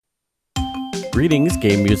Greetings,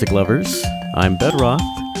 game music lovers. I'm Bedroth.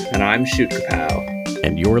 And I'm Shoot Kapow.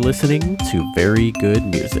 And you're listening to Very Good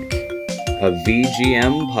Music, a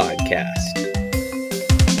VGM podcast.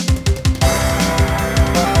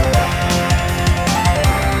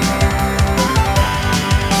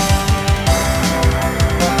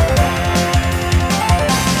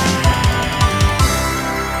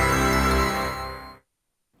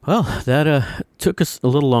 Well, that took us a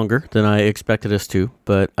little longer than I expected us to,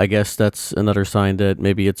 but I guess that's another sign that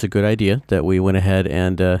maybe it's a good idea that we went ahead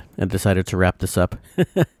and decided to wrap this up.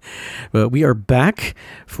 But we are back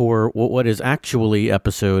for what is actually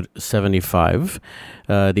episode 75,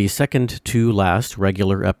 the second to last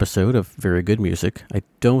regular episode of Very Good Music. I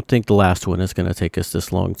don't think the last one is going to take us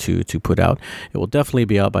this long to put out. It will definitely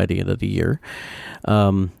be out by the end of the year.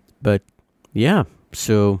 But yeah,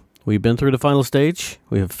 so we've been through the final stage,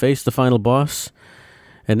 we have faced the final boss,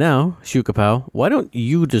 and now, Shoot Kapow, why don't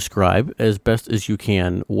you describe as best as you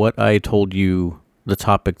can what I told you the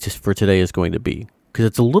topic for today is going to be? Because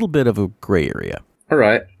it's a little bit of a gray area. All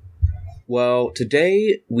right. Well,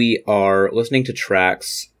 today we are listening to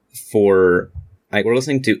tracks we're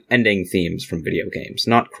listening to ending themes from video games.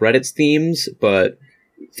 Not credits themes, but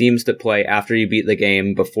themes that play after you beat the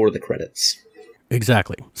game before the credits.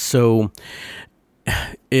 Exactly. So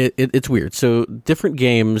it's weird. So different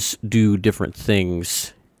games do different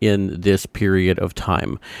things in this period of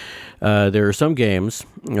time. There are some games,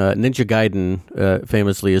 Ninja Gaiden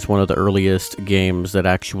famously is one of the earliest games that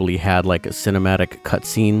actually had like a cinematic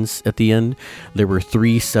cutscenes at the end. There were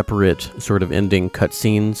 3 separate sort of ending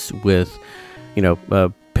cutscenes with,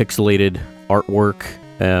 pixelated artwork,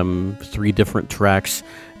 3 different tracks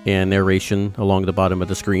and narration along the bottom of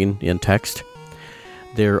the screen in text.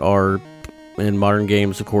 There are, in modern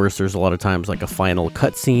games, of course, there's a lot of times like a final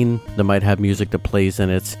cutscene that might have music that plays in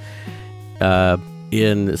it.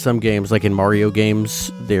 In some games, like in Mario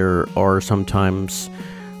games, there are sometimes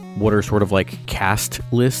what are sort of like cast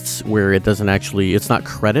lists where it's not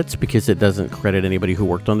credits because it doesn't credit anybody who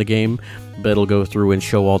worked on the game, but it'll go through and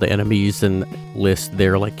show all the enemies and list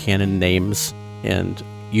their like canon names, and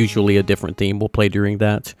usually a different theme will play during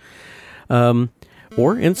that.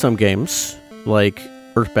 Or in some games, like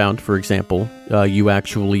Earthbound, for example, you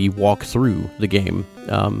actually walk through the game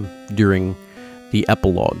during the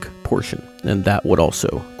epilogue portion, and that would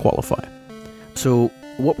also qualify. So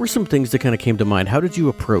what were some things that kind of came to mind? How did you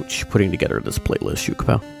approach putting together this playlist, Shoot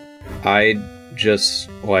Kapow? I just,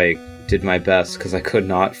 did my best because I could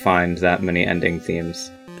not find that many ending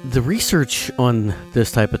themes. The research on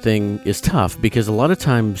this type of thing is tough because a lot of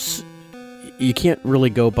times you can't really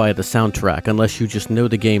go by the soundtrack unless you just know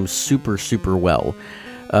the game super, super well.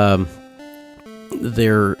 Because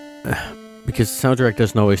the soundtrack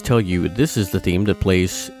doesn't always tell you this is the theme that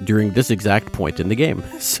plays during this exact point in the game.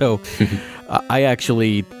 So I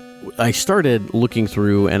started looking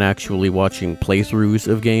through and actually watching playthroughs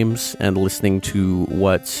of games and listening to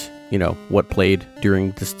what played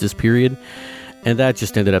during this period. And that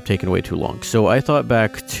just ended up taking way too long. So I thought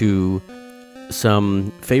back to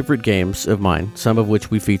some favorite games of mine, some of which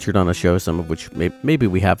we featured on a show, some of which maybe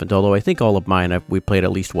we haven't, although I think all of mine we played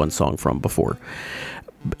at least one song from before.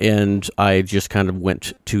 And I just kind of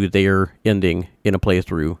went to their ending in a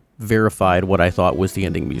playthrough, verified what I thought was the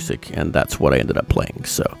ending music, and that's what I ended up playing.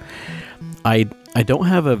 So I don't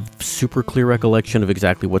have a super clear recollection of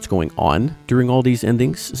exactly what's going on during all these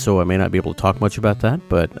endings, so I may not be able to talk much about that,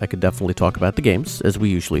 but I could definitely talk about the games, as we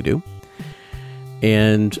usually do.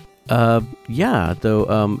 And at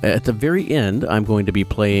the very end, I'm going to be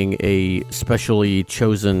playing a specially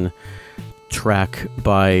chosen track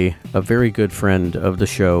by a very good friend of the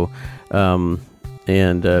show,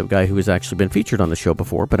 and a guy who has actually been featured on the show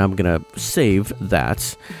before, but I'm going to save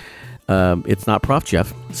that. It's not Prof.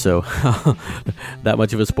 Jeff, so that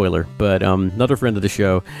much of a spoiler, but another friend of the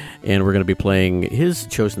show, and we're going to be playing his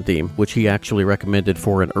chosen theme, which he actually recommended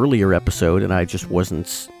for an earlier episode, and I just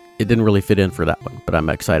it didn't really fit in for that one, but I'm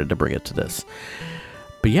excited to bring it to this.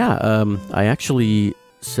 But yeah, I actually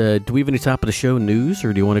said, do we have any top of the show news,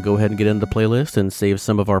 or do you want to go ahead and get into the playlist and save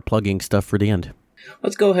some of our plugging stuff for the end?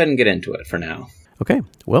 Let's go ahead and get into it for now. Okay,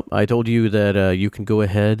 well, I told you that you can go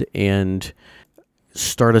ahead and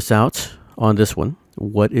start us out on this one.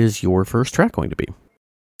 What is your first track going to be?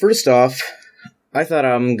 First off, I thought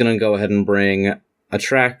I'm going to go ahead and bring a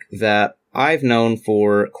track that I've known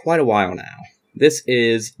for quite a while now. This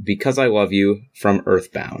is Because I Love You from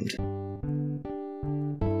Earthbound.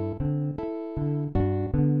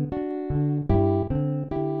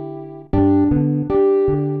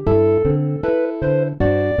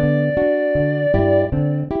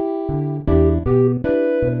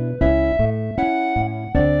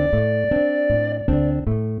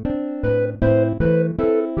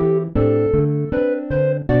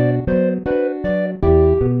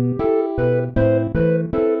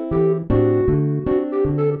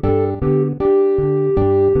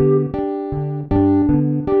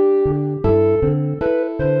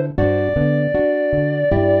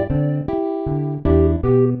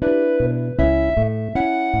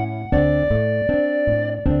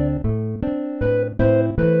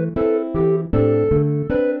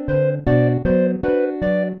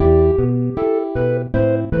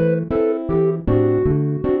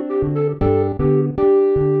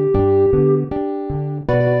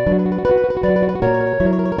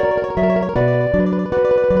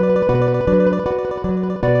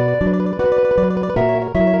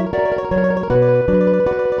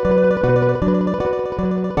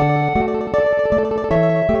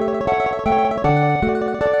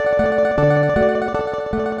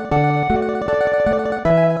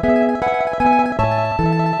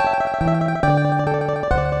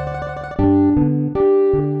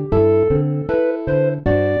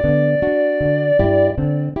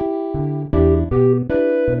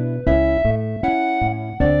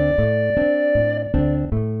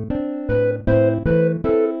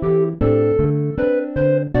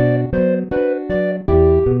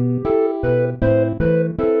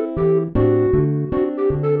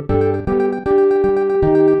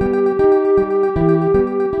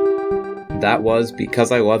 that was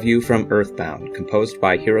Because I Love You from Earthbound, composed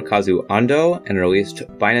by Hirokazu Ando and released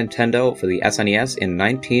by Nintendo for the SNES in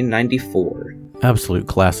 1994. Absolute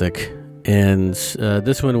classic. And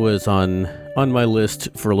this one was on my list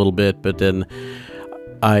for a little bit, but then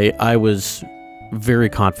I was very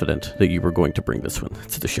confident that you were going to bring this one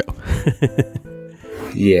to the show.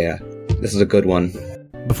 Yeah, this is a good one.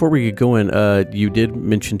 Before we get going, you did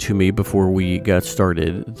mention to me before we got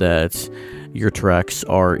started that your tracks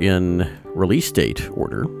are in release date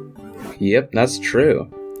order. Yep, that's true.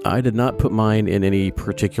 I did not put mine in any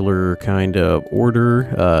particular kind of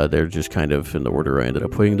order. They're just kind of in the order I ended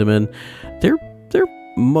up putting them in. They're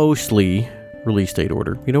mostly release date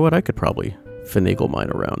order. You know what? I could probably finagle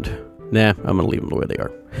mine around. Nah, I'm going to leave them the way they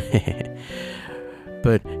are.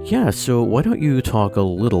 But yeah, so why don't you talk a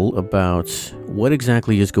little about what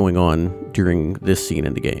exactly is going on during this scene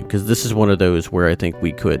in the game? Because this is one of those where I think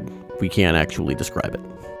we can actually describe it.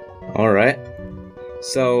 All right.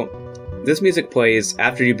 So this music plays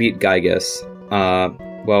after you beat Gygus.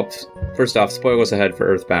 Well, first off, spoilers ahead for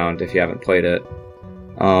Earthbound if you haven't played it.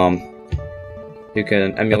 You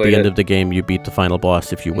can emulate it. At the end of the game, you beat the final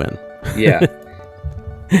boss if you win. Yeah.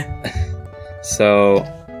 So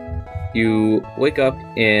you wake up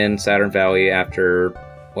in Saturn Valley after,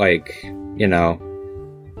 you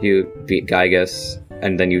beat Gygus,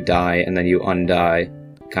 and then you die, and then you undie,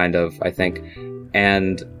 kind of, I think.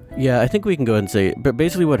 And yeah, I think we can go ahead and say, but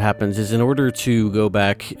basically what happens is in order to go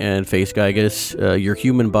back and face Gygus, your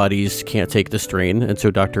human bodies can't take the strain, and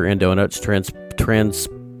so Dr. Andonuts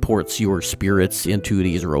transports your spirits into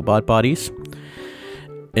these robot bodies.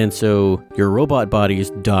 And so your robot bodies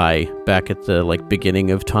die back at the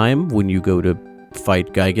beginning of time when you go to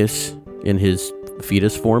fight Gygus in his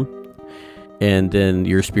fetus form. And then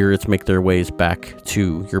your spirits make their ways back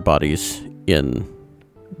to your bodies in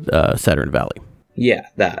Saturn Valley. Yeah,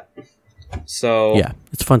 that. So yeah,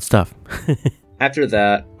 it's fun stuff. After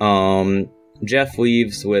that, Jeff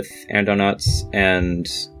leaves with Andonuts, and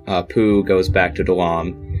Pooh goes back to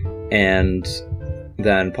Dalam, and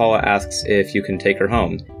then Paula asks if you can take her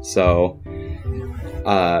home. So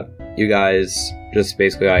you guys just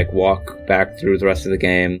basically walk back through the rest of the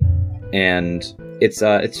game, and it's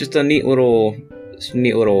just a neat little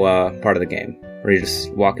part of the game where you're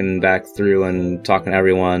just walking back through and talking to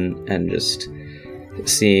everyone and just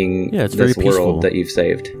seeing this world that you've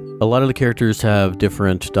saved. A lot of the characters have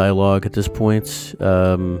different dialogue at this point.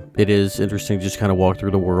 It is interesting to just kind of walk through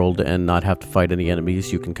the world and not have to fight any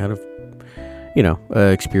enemies. You can kind of,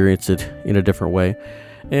 experience it in a different way.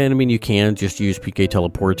 And I mean, you can just use PK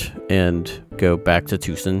Teleport and go back to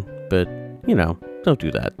Tucson, but, don't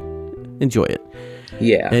do that. Enjoy it.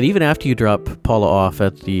 Yeah. And even after you drop Paula off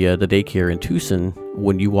at the daycare in Tucson,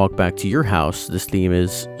 when you walk back to your house, this theme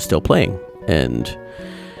is still playing. And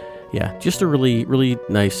yeah, just a really, really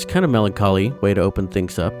nice, kind of melancholy way to open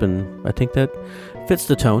things up. And I think that fits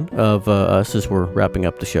the tone of us as we're wrapping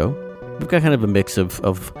up the show. We've got kind of a mix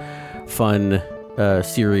of fun,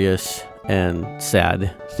 serious, and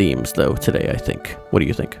sad themes, though, today, I think. What do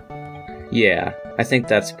you think? Yeah, I think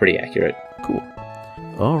that's pretty accurate. Cool.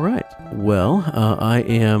 All right. Well,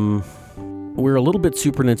 we're a little bit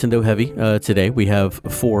Super Nintendo heavy today. We have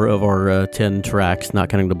 4 of our 10 tracks, not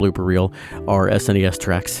counting the blooper reel, are SNES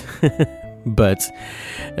tracks. But,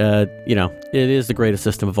 it is the greatest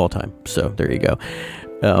system of all time. So there you go.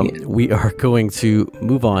 We are going to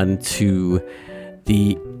move on to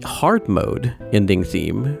the hard mode ending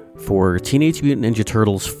theme for Teenage Mutant Ninja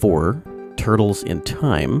Turtles 4, Turtles in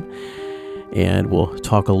Time. And we'll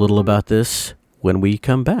talk a little about this when we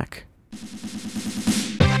come back.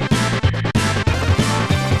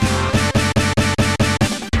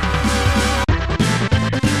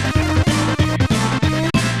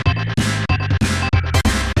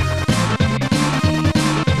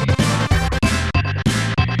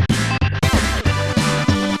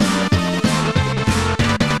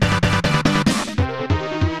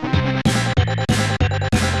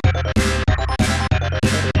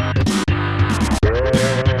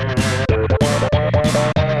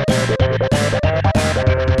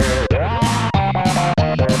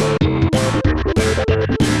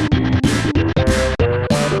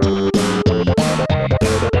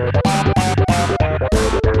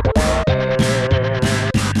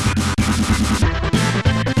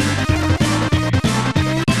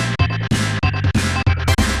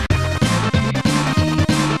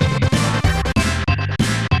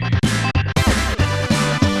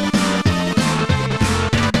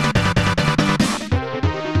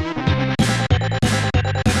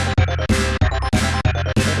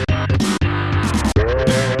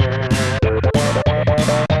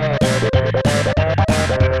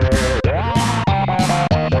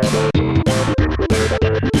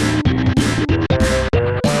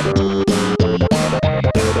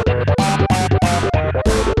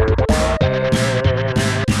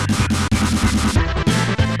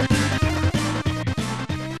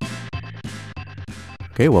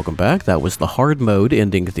 Okay, welcome back. That was the hard mode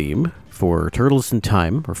ending theme for Turtles in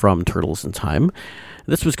Time, or from Turtles in Time.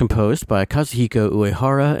 This was composed by Kazuhiko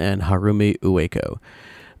Uehara and Harumi Ueko.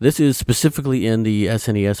 This is specifically in the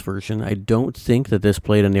SNES version. I don't think that this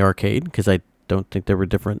played in the arcade, because I don't think there were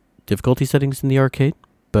different difficulty settings in the arcade.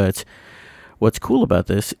 But what's cool about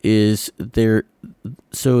this is the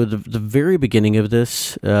very beginning of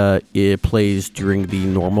this, it plays during the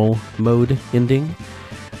normal mode ending,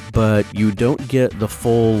 but you don't get the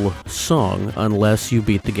full song unless you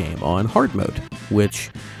beat the game on hard mode,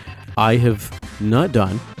 which I have not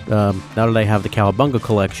done. Now that I have the Cowabunga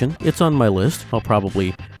collection, it's on my list. I'll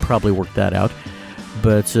probably work that out.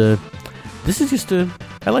 But this is just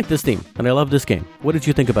I like this theme, and I love this game. What did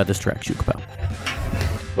you think about this track, Shukapow?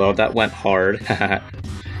 Well, that went hard.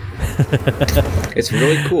 It's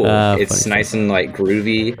really cool. It's nice and like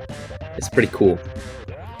groovy. It's pretty cool.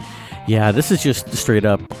 Yeah, this is just straight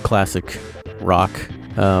up classic rock,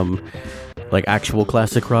 like actual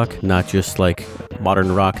classic rock, not just like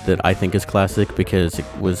modern rock that I think is classic because it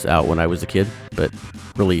was out when I was a kid, but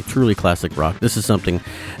really, truly classic rock. This is something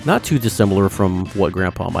not too dissimilar from what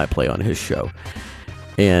Grandpa might play on his show.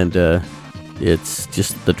 And it's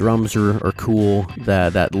just the drums are cool.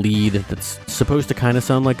 That lead that's supposed to kind of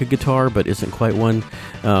sound like a guitar, but isn't quite one.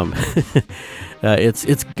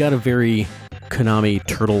 It's got a very Konami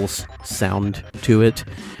Turtles sound to it,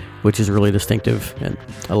 which is really distinctive, and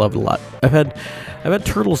I love it a lot. I've had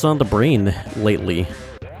Turtles on the brain lately.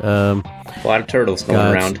 A lot of turtles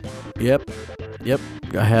going around. Yep.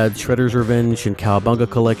 I had Shredder's Revenge and Cowabunga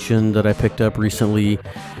collection that I picked up recently,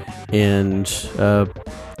 and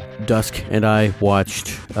Dusk and I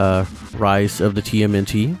watched Rise of the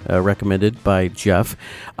TMNT, recommended by Jeff.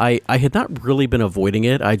 I had not really been avoiding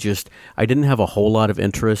it. I didn't have a whole lot of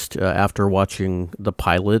interest after watching the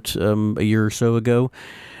pilot a year or so ago.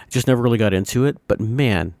 Just never really got into it. But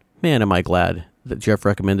man, am I glad that Jeff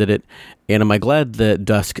recommended it. And am I glad that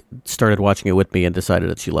Dusk started watching it with me and decided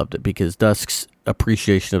that she loved it, because Dusk's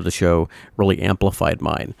appreciation of the show really amplified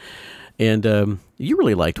mine. And you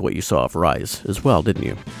really liked what you saw of Rise as well, didn't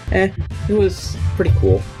you? It was pretty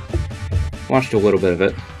cool. Watched a little bit of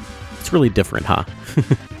it. It's really different, huh?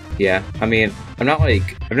 Yeah, I mean, I've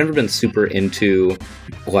never been super into,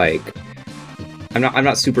 like, I'm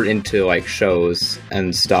not super into, like, shows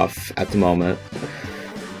and stuff at the moment.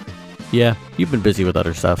 Yeah, you've been busy with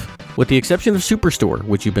other stuff. With the exception of Superstore,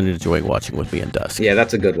 which you've been enjoying watching with me and Dusk. Yeah,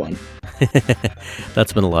 that's a good one.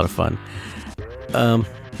 That's been a lot of fun.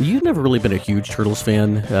 You've never really been a huge Turtles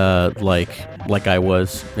fan, like I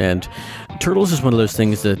was, and Turtles is one of those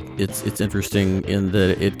things that it's interesting in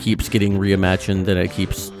that it keeps getting reimagined, and it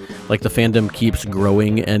keeps, like, the fandom keeps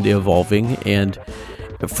growing and evolving, and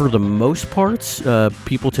for the most parts,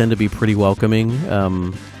 people tend to be pretty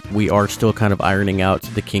welcoming. We are still kind of ironing out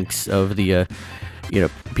the kinks of the,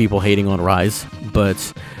 people hating on Rise,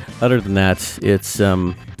 but other than that, it's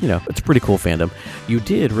it's a pretty cool fandom. You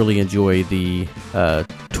did really enjoy the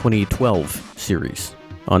 2012 series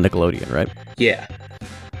on Nickelodeon, right? Yeah.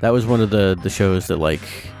 That was one of the shows that,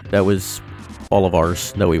 that was all of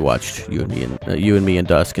ours that we watched, you and me and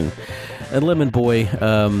Dusk and Lemon Boy.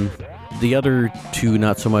 The other two,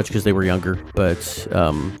 not so much because they were younger, but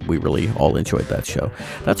we really all enjoyed that show.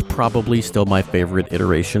 That's probably still my favorite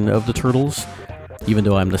iteration of the Turtles, even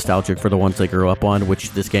though I'm nostalgic for the ones I grew up on,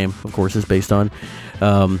 which this game, of course, is based on.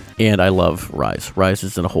 And I love Rise. Rise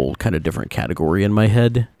is in a whole kind of different category in my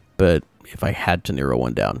head, but if I had to narrow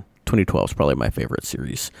one down, 2012 is probably my favorite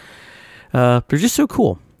series. They're just so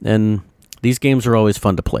cool, and these games are always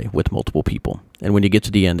fun to play with multiple people, and when you get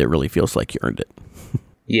to the end, it really feels like you earned it.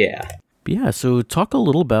 Yeah. Yeah, so talk a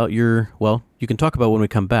little about you can talk about when we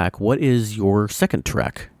come back. What is your second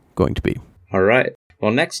track going to be? All right.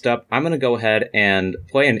 Well, next up, I'm going to go ahead and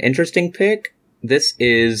play an interesting pick. This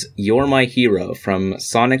is You're My Hero from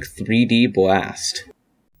Sonic 3D Blast.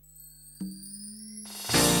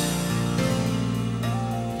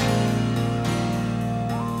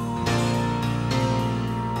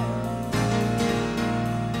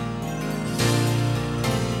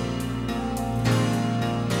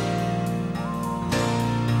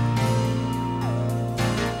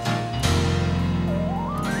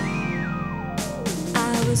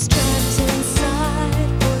 Was trapped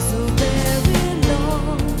inside for so very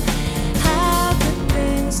long. How could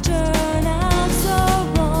things turn out so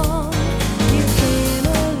wrong? You came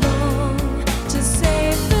along to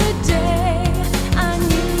save the day. I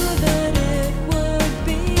knew that it would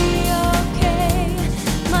be okay.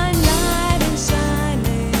 My knight in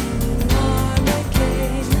shining armor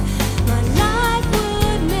came. My life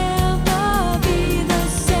would never be the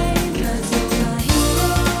same. 'Cause you're my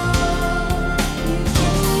hero. You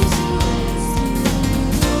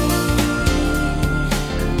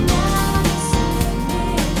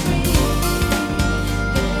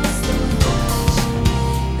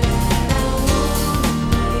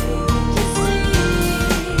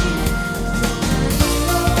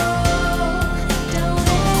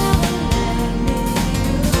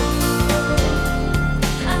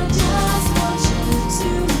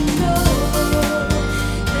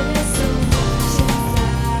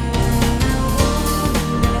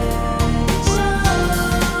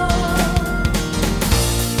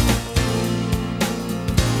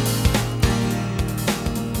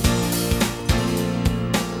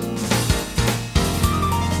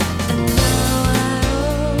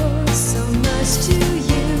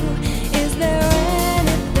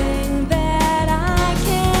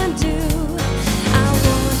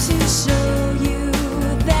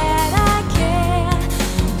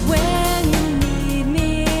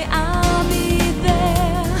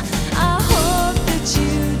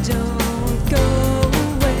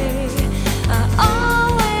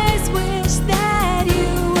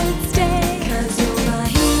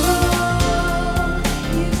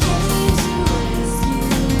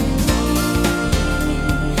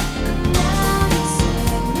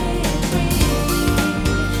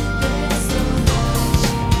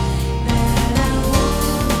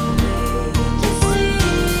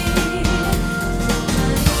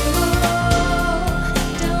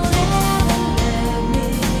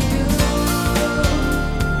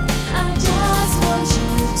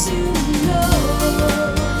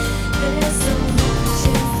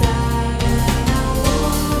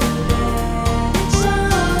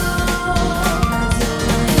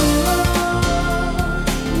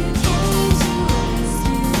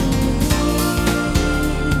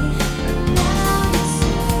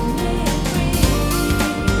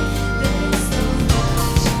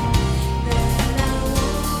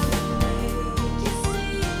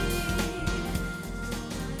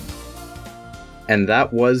and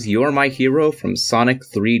that was You're My Hero from Sonic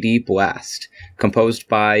 3D Blast, composed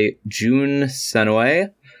by Jun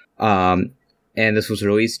Senoue. And this was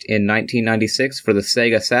released in 1996 for the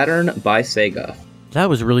Sega Saturn by Sega. That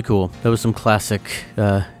was really cool. That was some classic,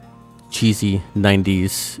 cheesy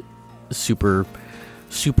 90s, super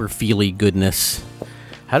feely goodness.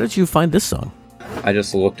 How did you find this song? I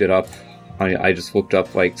just looked it up. I just looked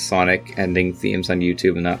up like Sonic ending themes on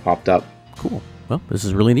YouTube, and that popped up. Cool. Well, this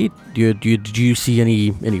is really neat. Did you see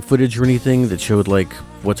any footage or anything that showed like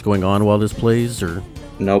what's going on while this plays, or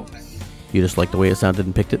Nope. you just like the way it sounded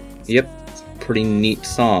and picked it? Yep. It's a pretty neat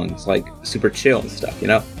song. It's like super chill and stuff, you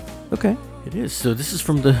know? Okay, it is. So this is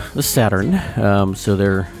from the Saturn. So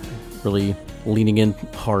they're really leaning in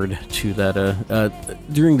hard to that.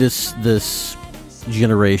 During this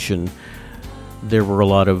generation, there were a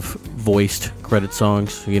lot of voiced credit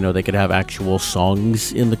songs. You know, they could have actual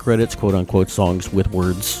songs in the credits, quote unquote songs with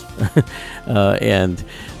words, and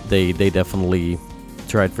they definitely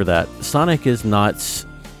tried for that. Sonic is not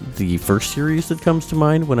the first series that comes to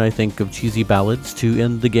mind when I think of cheesy ballads to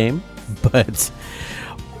end the game, but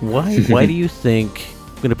why do you think,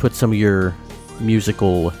 I'm going to put some of your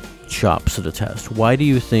musical chops to the test, why do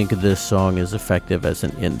you think this song is effective as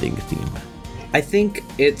an ending theme? I think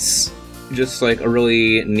it's just like a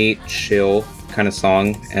really neat, chill kind of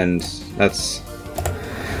song, and that's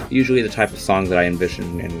usually the type of song that I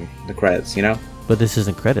envision in the credits, you know? But this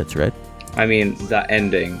isn't credits, right? I mean, the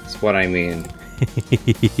ending is what I mean.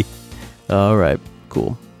 All right,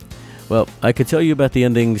 cool. Well, I could tell you about the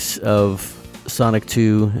endings of Sonic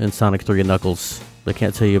 2 and Sonic 3 and Knuckles, but I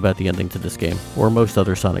can't tell you about the ending to this game, or most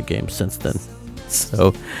other Sonic games since then.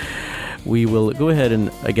 So we will go ahead and,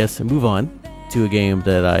 I guess, move on to a game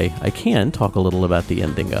that I can talk a little about the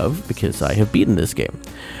ending of, because I have beaten this game.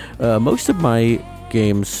 Most of my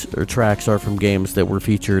games or tracks are from games that were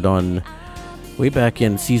featured on way back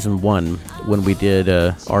in Season 1 when we did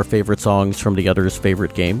our favorite songs from the others'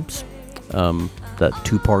 favorite games. That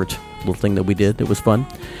two-part little thing that we did, it was fun.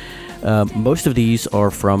 Most of these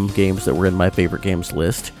are from games that were in my favorite games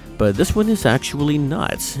list, but this one is actually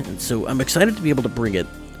not, and so I'm excited to be able to bring it.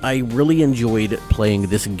 I really enjoyed playing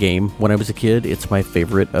this game when I was a kid. It's my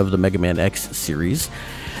favorite of the Mega Man X series,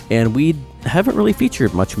 and we haven't really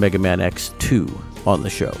featured much Mega Man X2 on the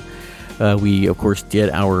show. We, of course, did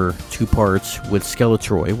our two parts with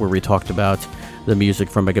Skeletroy, where we talked about the music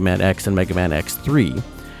from Mega Man X and Mega Man X3,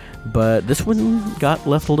 but this one got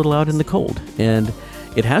left a little out in the cold, and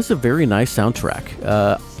it has a very nice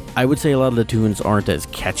soundtrack. I would say a lot of the tunes aren't as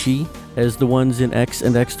catchy as the ones in X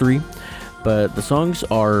and X3, but the songs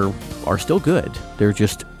are still good. They're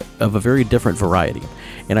just of a very different variety.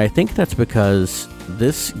 And I think that's because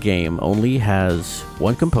this game only has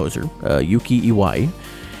one composer, Yuki Iwai,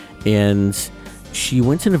 and she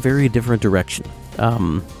went in a very different direction.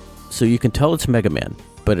 So you can tell it's Mega Man,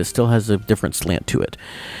 but it still has a different slant to it.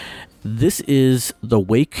 This is The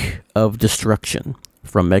Wake of Destruction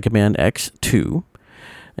from Mega Man X2,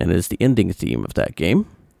 and is the ending theme of that game,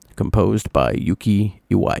 composed by Yuki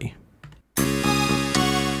Iwai.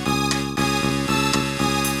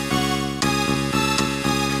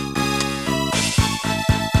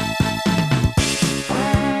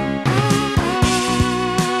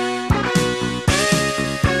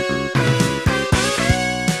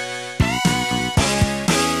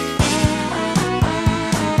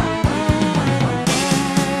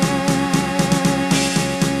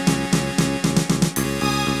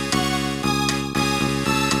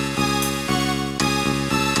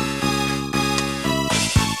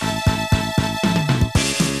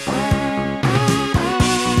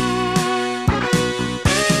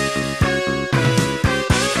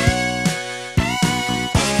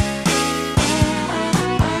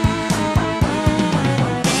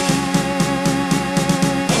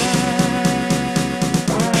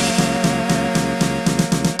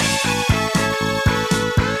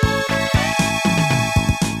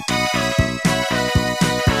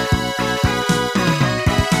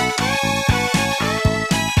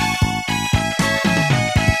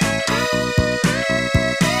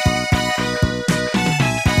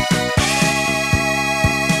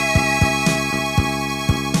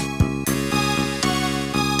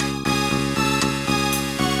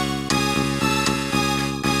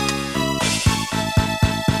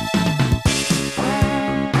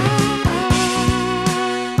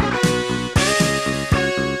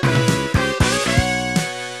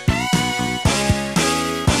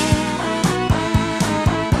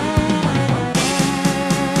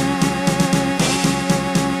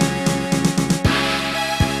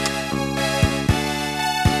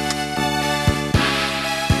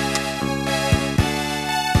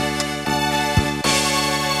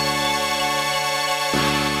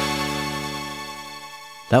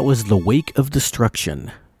 That was The Wake of Destruction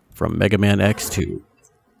from Mega Man X2.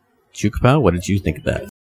 Chukapao, what did you think of that?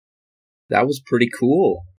 That was pretty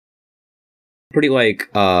cool. Pretty like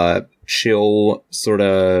chill sort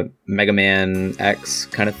of Mega Man X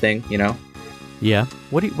kind of thing, you know? Yeah.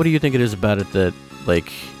 What do you think it is about it that like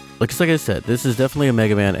I said, this is definitely a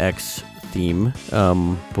Mega Man X theme.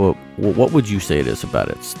 But what would you say it is about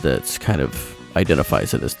it that's kind of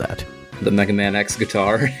identifies it as that? The Mega Man X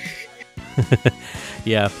guitar.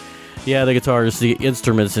 Yeah, the guitars, the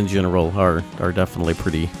instruments in general are definitely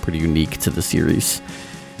pretty unique to the series.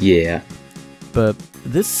 Yeah. But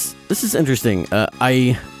this is interesting.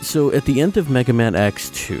 So at the end of Mega Man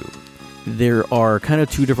X2, there are kind of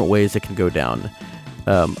two different ways it can go down.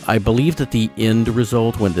 I believe that the end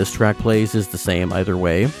result when this track plays is the same either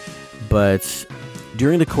way, but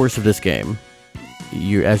during the course of this game,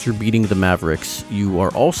 as you're beating the Mavericks, you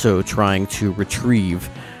are also trying to retrieve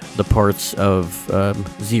the parts of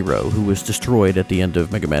Zero, who was destroyed at the end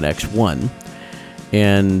of Mega Man X1,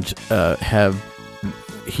 and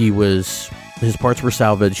his parts were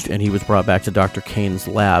salvaged, and he was brought back to Dr. Kane's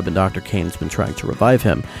lab, and Dr. Kane's been trying to revive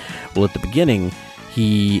him. Well, at the beginning,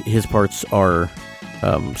 his parts are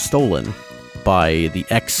stolen by the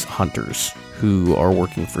X-Hunters, who are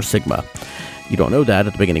working for Sigma. You don't know that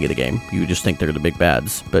at the beginning of the game. You just think they're the big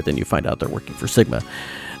bads, but then you find out they're working for Sigma.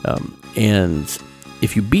 And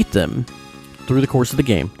if you beat them through the course of the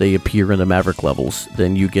game, they appear in the Maverick levels,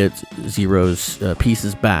 then you get Zero's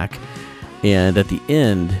pieces back, and at the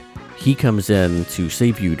end, he comes in to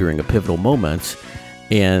save you during a pivotal moment,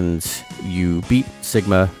 and you beat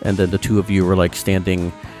Sigma, and then the two of you are like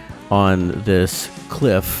standing on this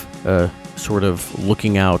cliff, sort of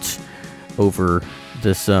looking out over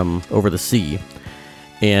this over the sea,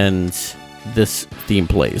 and this theme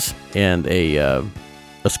plays, and a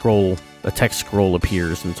text scroll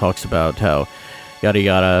appears and talks about how yada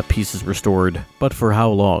yada, pieces restored, but for how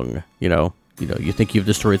long? You think you've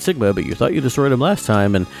destroyed Sigma, but you thought you destroyed him last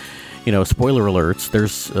time, and spoiler alerts,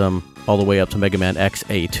 there's all the way up to Mega Man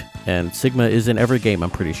X8, and Sigma is in every game, I'm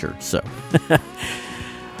pretty sure. So, but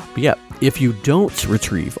yeah, if you don't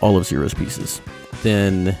retrieve all of Zero's pieces,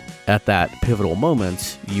 then at that pivotal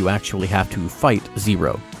moment, you actually have to fight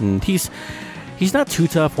Zero. And he's not too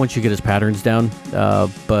tough once you get his patterns down,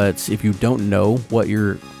 but if you don't know what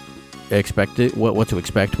you're what to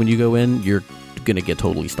expect when you go in, you're gonna get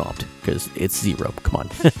totally stomped, because it's Zero. Come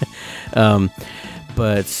on.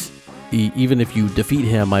 But even if you defeat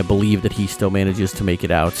him, I believe that he still manages to make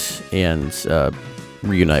it out and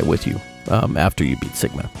reunite with you after you beat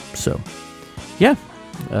Sigma. So, yeah,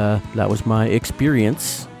 that was my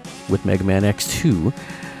experience with Mega Man X2.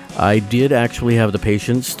 I did actually have the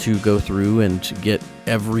patience to go through and get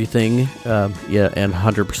everything, and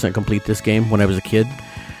 100% complete this game when I was a kid.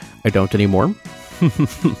 I don't anymore.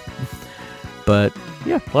 But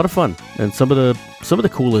yeah, a lot of fun, and some of the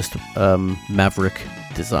coolest Maverick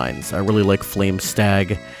designs. I really like Flame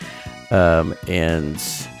Stag and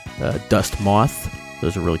Dust Moth.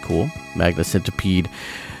 Those are really cool. Magna Centipede.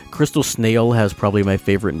 Crystal Snail has probably my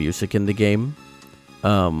favorite music in the game.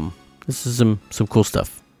 This is some cool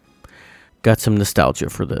stuff. Got some nostalgia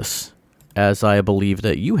for this, as I believe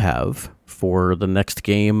that you have for the next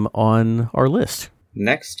game on our list.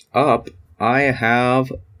 Next up, I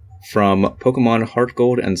have from Pokemon Heart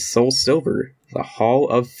Gold and Soul Silver, the Hall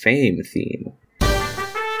of Fame theme.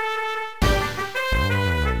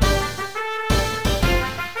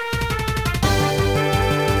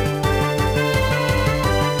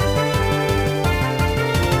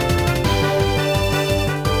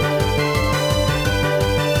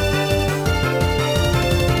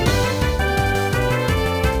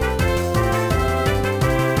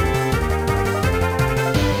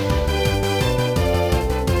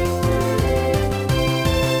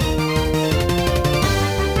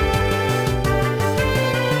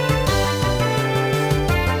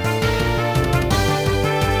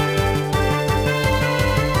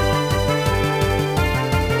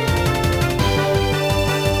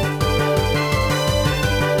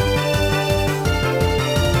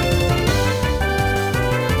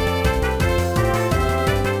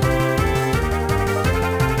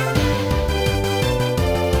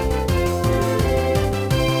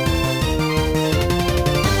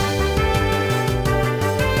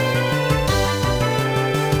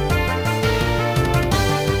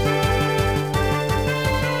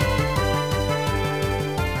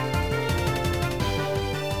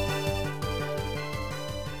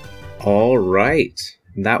 All right.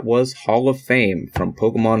 That was Hall of Fame from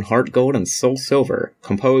Pokemon Heart Gold and Soul Silver,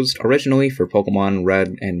 composed originally for Pokemon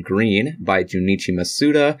Red and Green by Junichi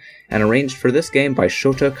Masuda, and arranged for this game by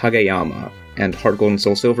Shota Kageyama. And Heart Gold and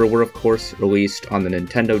Soul Silver were of course released on the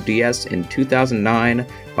Nintendo DS in 2009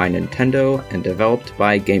 by Nintendo and developed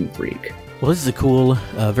by Game Freak. Well, this is a cool,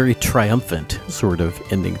 very triumphant sort of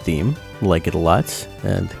ending theme. Like it a lot.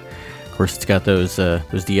 And, of course, it's got those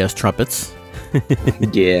DS trumpets.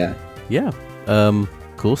 Yeah. Yeah.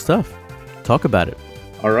 Cool stuff. Talk about it.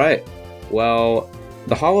 All right. Well,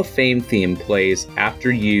 the Hall of Fame theme plays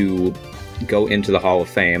after you go into the Hall of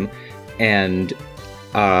Fame, and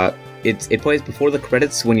it plays before the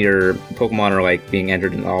credits when your Pokemon are like being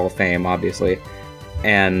entered in the Hall of Fame, obviously.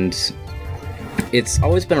 And it's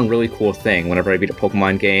always been a really cool thing whenever I beat a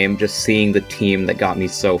Pokemon game, just seeing the team that got me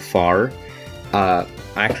so far. I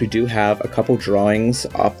actually do have a couple drawings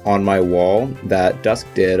up on my wall that Dusk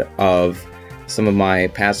did of some of my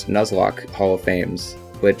past Nuzlocke Hall of Fames,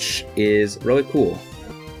 which is really cool.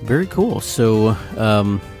 Very cool. So,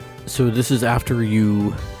 so this is after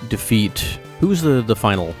you defeat... Who's the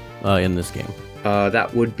final in this game?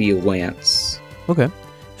 That would be Lance. Okay.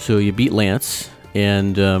 So you beat Lance,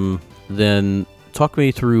 and then talk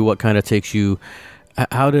me through what kind of takes you...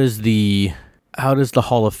 How does the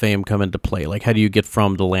Hall of Fame come into play? Like, how do you get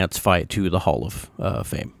from the Lance fight to the Hall of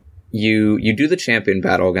Fame? You do the champion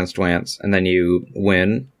battle against Lance, and then you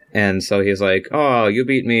win. And so he's like, "Oh, you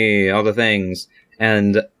beat me, all the things."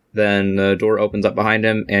 And then the door opens up behind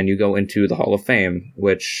him, and you go into the Hall of Fame,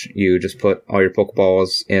 which you just put all your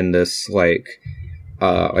Pokeballs in this, like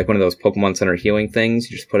one of those Pokemon Center healing things.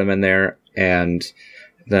 You just put them in there, and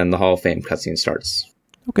then the Hall of Fame cutscene starts.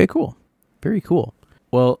 Okay, cool. Very cool.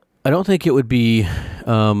 Well, I don't think it would be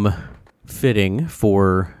fitting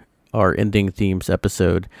for our ending themes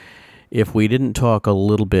episode if we didn't talk a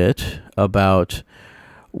little bit about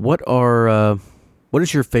what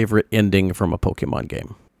is your favorite ending from a Pokemon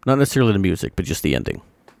game? Not necessarily the music, but just the ending.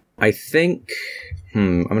 I think,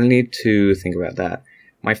 I'm going to need to think about that.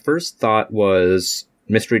 My first thought was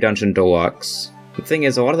Mystery Dungeon Deluxe. The thing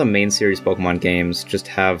is, a lot of the main series Pokemon games just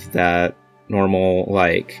have that normal,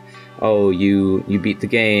 like, oh, you beat the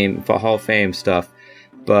game, Hall of Fame stuff,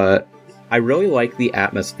 but I really like the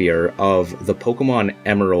atmosphere of the Pokemon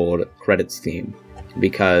Emerald credits theme,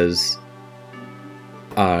 because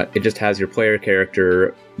it just has your player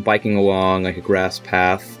character biking along like a grass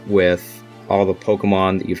path with all the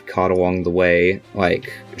Pokemon that you've caught along the way,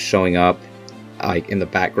 like, showing up like in the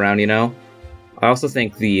background, you know? I also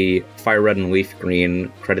think the Fire Red and Leaf Green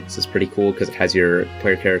credits is pretty cool because it has your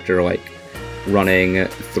player character like running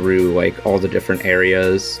through like all the different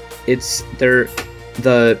areas.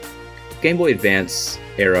 The Game Boy Advance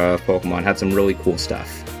era of Pokemon had some really cool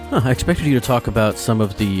stuff. I expected you to talk about some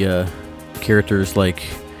of the characters, like,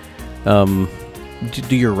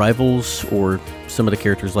 do your rivals or some of the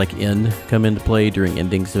characters like N come into play during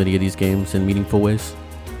endings of any of these games in meaningful ways?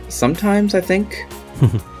 Sometimes, I think.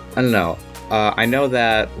 I don't know. I know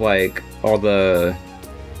that, like, all the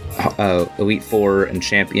Elite Four and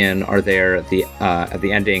Champion are there at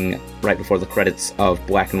the ending right before the credits of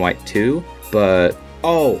Black and White 2, but...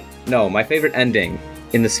 Oh! No, my favorite ending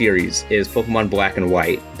in the series is Pokemon Black and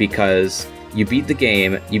White, because you beat the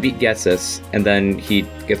game, you beat Ghetsis, and then he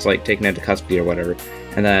gets, like, taken into custody or whatever.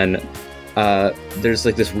 And then there's,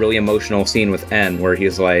 like, this really emotional scene with N where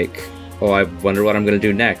he's like, oh, I wonder what I'm going to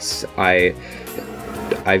do next. I've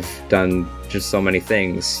done just so many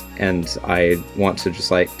things, and I want to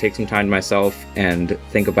just, like, take some time to myself and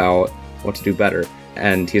think about what to do better.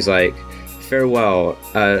 And he's like, farewell,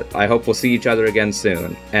 I hope we'll see each other again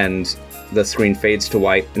soon. And the screen fades to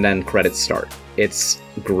white, and then credits start. It's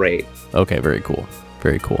great. Okay, very cool.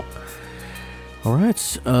 Very cool. All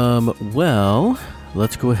right, well,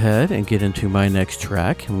 let's go ahead and get into my next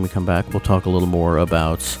track. When we come back, we'll talk a little more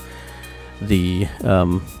about the...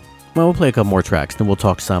 we'll play a couple more tracks, then we'll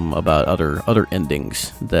talk some about other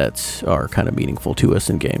endings that are kind of meaningful to us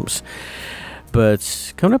in games.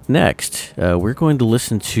 But coming up next, we're going to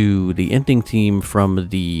listen to the ending theme from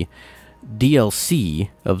the DLC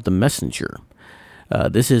of The Messenger.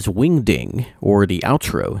 This is Wingding, or the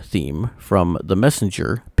outro theme from The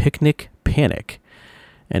Messenger Picnic Panic,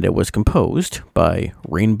 and it was composed by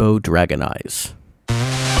Rainbow Dragon Eyes.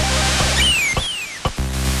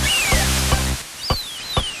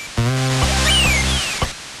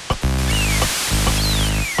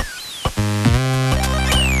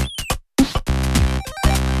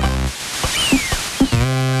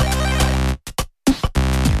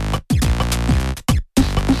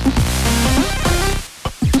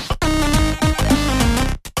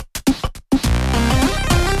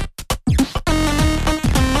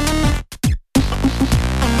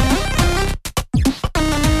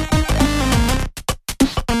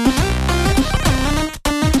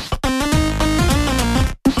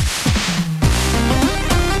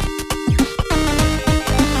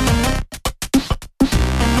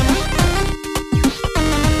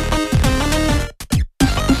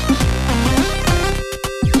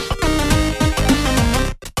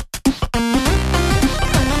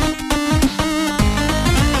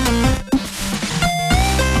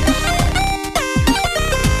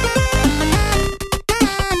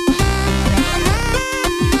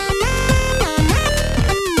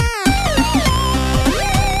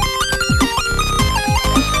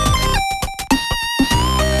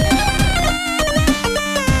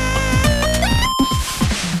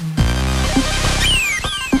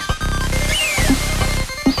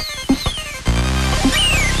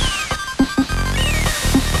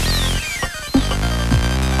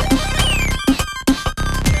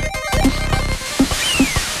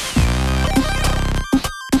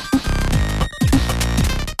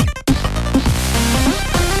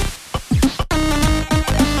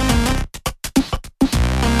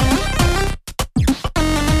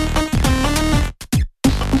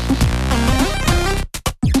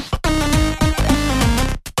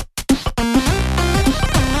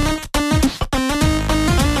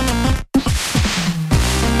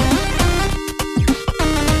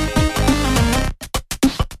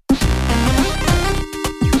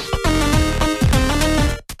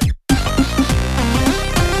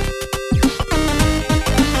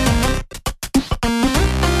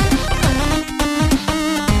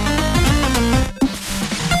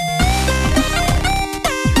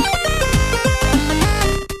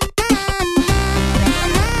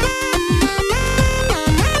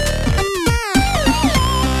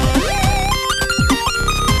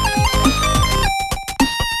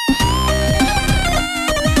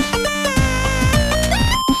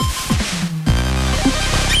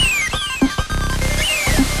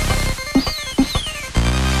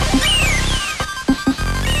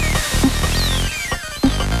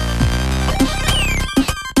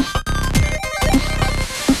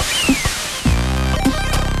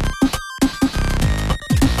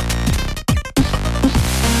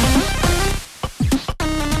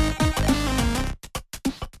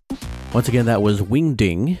 Once again, that was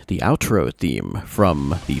Wingding, the outro theme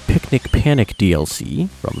from the Picnic Panic DLC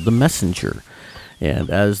from The Messenger.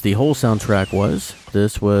 And as the whole soundtrack was,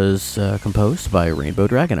 this was composed by Rainbow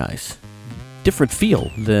Dragon Eyes. Different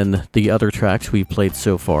feel than the other tracks we've played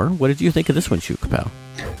so far. What did you think of this one, Shukapao?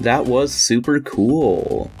 That was super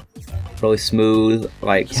cool. Really smooth,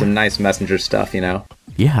 some nice Messenger stuff,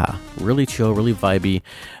 Yeah, really chill, really vibey.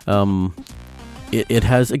 It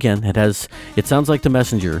sounds like the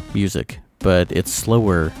Messenger music, but it's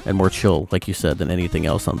slower and more chill, like you said, than anything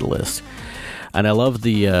else on the list. And I love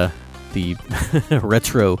the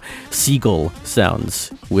retro seagull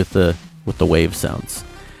sounds with the wave sounds.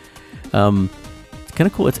 It's kind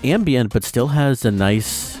of cool. It's ambient, but still has a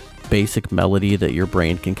nice basic melody that your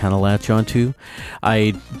brain can kind of latch onto.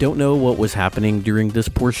 I don't know what was happening during this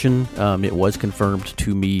portion. It was confirmed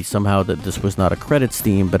to me somehow that this was not a credits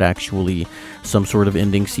theme, but actually some sort of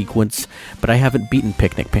ending sequence. But I haven't beaten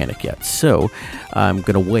Picnic Panic yet, so I'm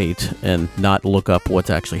going to wait and not look up what's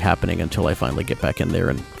actually happening until I finally get back in there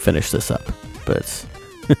and finish this up. But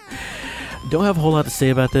don't have a whole lot to say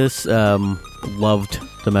about this. Loved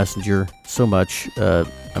The Messenger so much.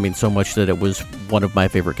 So much that it was one of my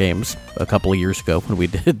favorite games a couple of years ago when we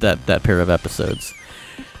did that pair of episodes.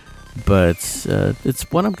 But it's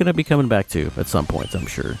one I'm going to be coming back to at some point, I'm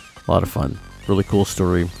sure. A lot of fun. Really cool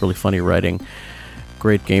story. Really funny writing.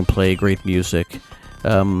 Great gameplay. Great music.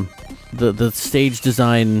 The stage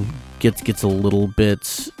design gets a little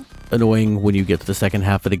bit annoying when you get to the second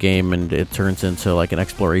half of the game and it turns into like an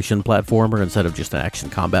exploration platformer instead of just an action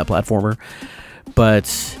combat platformer. But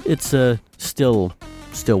it's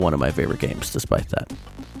still one of my favorite games despite that.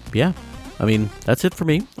 Yeah, that's it for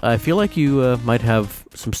me. I feel like you might have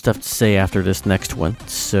some stuff to say after this next one,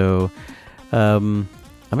 so I'm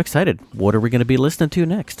excited. What are we going to be listening to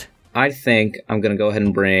next? I think I'm going to go ahead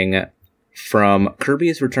and bring from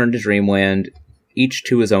Kirby's Return to Dreamland, Each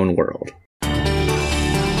to His Own World.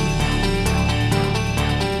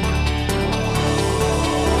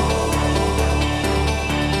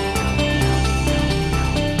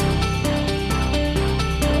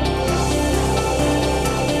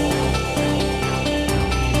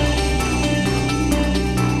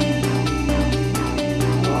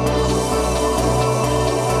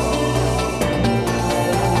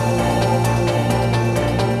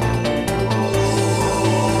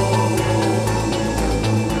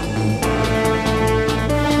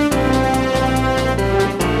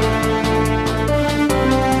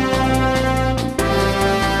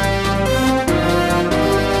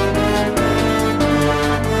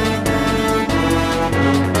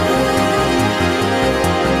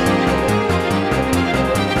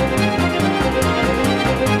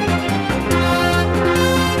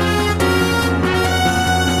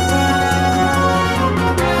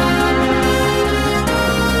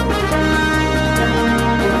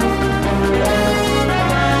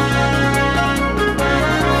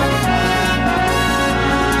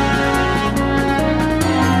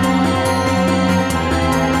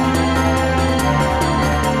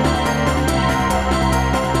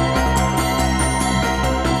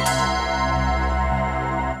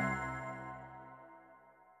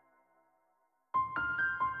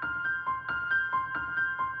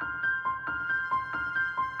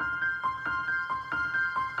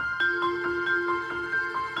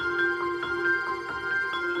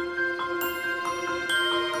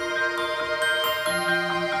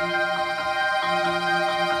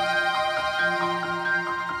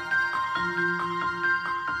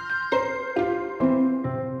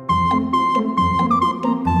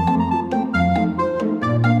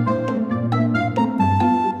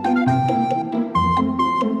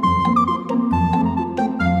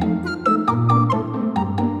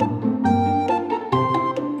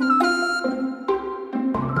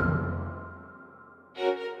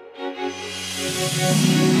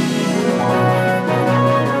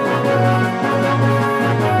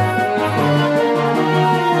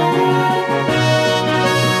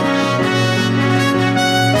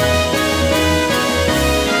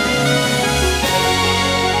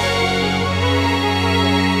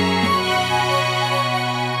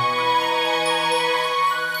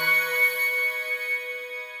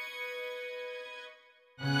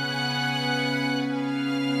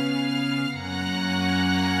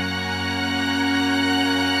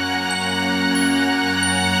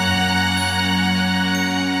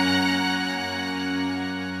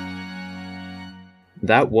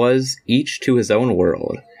 That was Each to His Own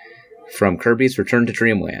World from Kirby's Return to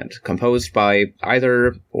Dreamland, composed by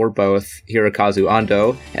either or both Hirokazu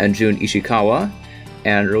Ando and Jun Ishikawa,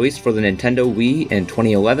 and released for the Nintendo Wii in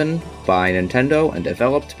 2011 by Nintendo and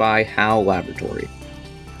developed by HAL Laboratory.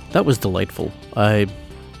 That was delightful. I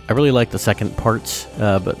really like the second part,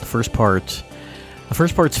 but the first part's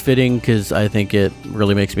fitting because I think it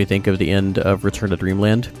really makes me think of the end of Return to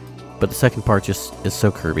Dreamland. But the second part just is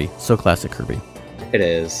so Kirby, so classic Kirby. It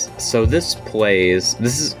is. So this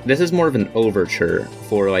is more of an overture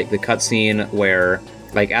for like the cutscene where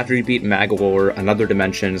like after you beat Magolor, another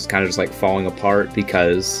dimension is kind of just like falling apart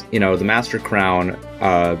because, you know, the Master Crown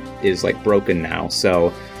is like broken now.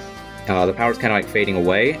 So the power's kind of like fading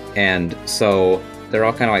away, and so they're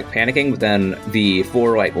all kind of like panicking, but then the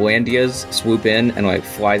 4 like Landias swoop in and like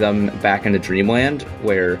fly them back into Dreamland,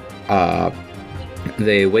 where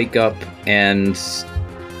they wake up and,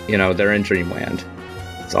 you know, they're in Dreamland.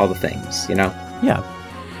 It's all the things, you know? Yeah.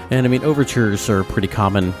 And I mean, overtures are pretty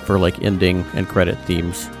common for like ending and credit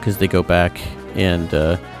themes because they go back and,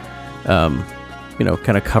 you know,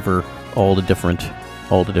 kind of cover all the different,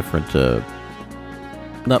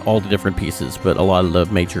 not all the different pieces, but a lot of the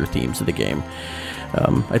major themes of the game.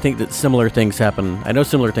 I think that similar things happen. I know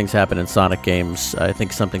similar things happen in Sonic games. I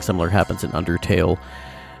think something similar happens in Undertale,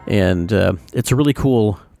 and it's a really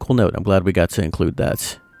cool note. I'm glad we got to include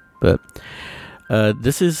that. But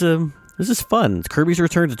this is fun. Kirby's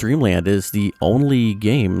Return to Dreamland is the only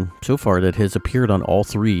game so far that has appeared on all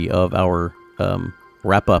 3 of our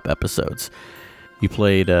wrap-up episodes. You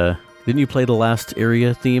played, didn't you play the last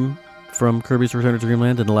area theme from Kirby's Return to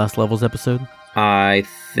Dreamland in the last levels episode? I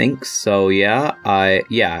think so. Yeah. That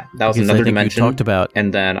was Because another I think dimension. You talked about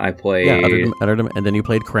and then I played. and then you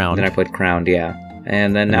played Crown. Then I played Crowned. Yeah.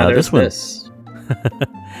 And then now now there's this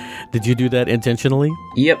Did you do that intentionally?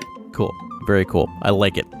 Yep. Cool. Very cool. I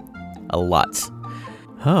like it a lot.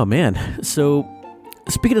 Oh man. So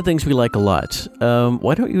speaking of things we like a lot,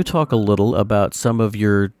 why don't you talk a little about some of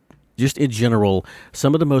your, just in general,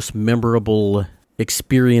 some of the most memorable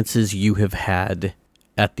experiences you have had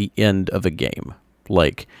at the end of a game,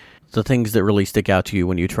 like the things that really stick out to you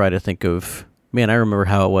when you try to think of, man, I remember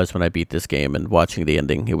how it was when I beat this game and watching the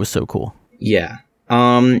ending. It was so cool. Yeah.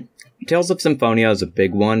 Tales of Symphonia is a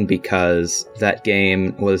big one because that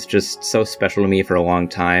game was just so special to me for a long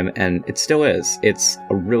time, and it still is. It's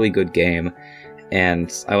a really good game,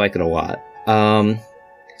 and I like it a lot.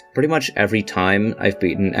 Pretty much every time I've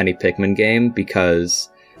beaten any Pikmin game because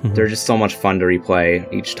they're just so much fun to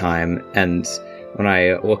replay each time, and when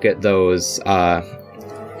I look at those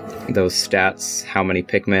stats, how many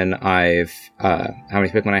Pikmin I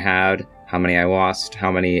had, how many I lost,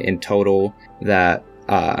 how many in total that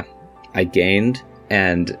I gained,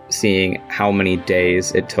 and seeing how many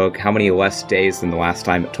days it took, how many less days than the last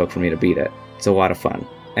time it took for me to beat it. It's a lot of fun.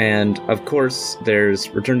 And of course, there's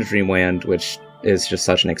Return to Dreamland, which is just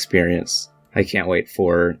such an experience. I can't wait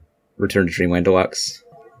for Return to Dreamland Deluxe.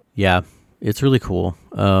 Yeah, it's really cool.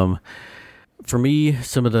 For me,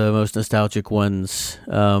 some of the most nostalgic ones,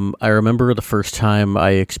 I remember the first time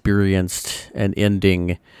I experienced an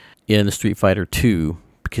ending in Street Fighter II,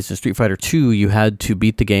 because in Street Fighter II, you had to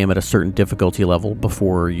beat the game at a certain difficulty level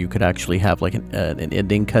before you could actually have like an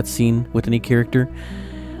ending cutscene with any character.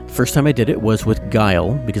 First time I did it was with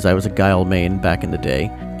Guile, because I was a Guile main back in the day,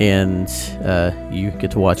 and you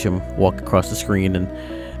get to watch him walk across the screen, and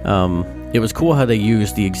it was cool how they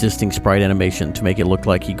used the existing sprite animation to make it look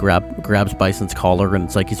like he grabs Bison's collar, and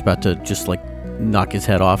it's like he's about to just like knock his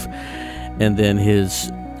head off, and then his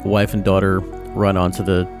wife and daughter run onto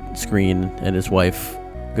the screen, and his wife,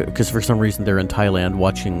 because for some reason they're in Thailand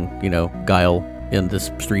watching, you know, Guile in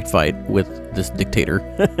this street fight with this dictator.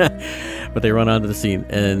 But they run onto the scene,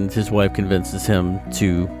 and his wife convinces him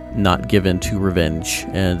to not give in to revenge,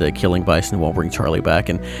 and killing Bison won't bring Charlie back.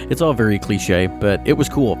 And it's all very cliche, but it was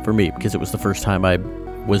cool for me because it was the first time I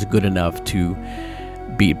was good enough to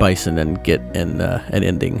beat Bison and get an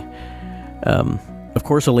ending. Of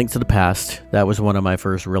course, A Link to the Past. That was one of my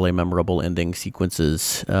first really memorable ending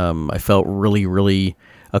sequences. I felt really, really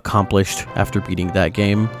accomplished after beating that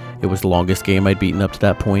game. It was the longest game I'd beaten up to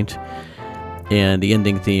that point. And the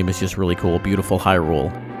ending theme is just really cool. Beautiful Hyrule,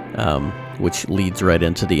 which leads right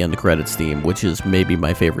into the end credits theme, which is maybe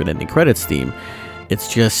my favorite ending credits theme.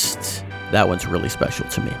 It's just, that one's really special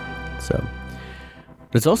to me. So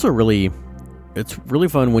it's also it's really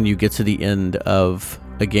fun when you get to the end of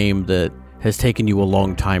a game that has taken you a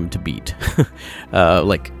long time to beat,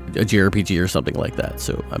 like a JRPG or something like that.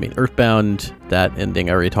 So, I mean, Earthbound, that ending,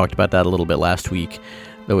 I already talked about that a little bit last week.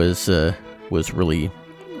 That was really,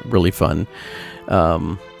 really fun.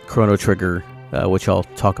 Chrono Trigger, which I'll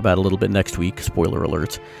talk about a little bit next week, spoiler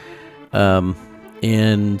alert.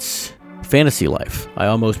 And Fantasy Life. I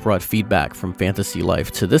almost brought feedback from Fantasy Life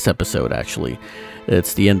to this episode, actually.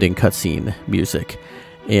 It's the ending cutscene music.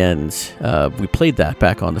 And we played that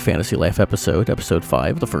back on the Fantasy Life episode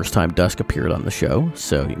 5, the first time Dusk appeared on the show.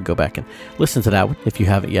 So you can go back and listen to that one if you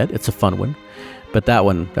haven't yet. It's a fun one. But that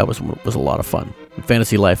was a lot of fun. In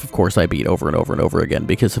Fantasy Life, of course, I beat over and over and over again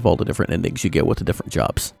because of all the different endings you get with the different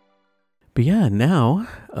jobs. But yeah, now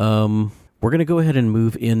we're going to go ahead and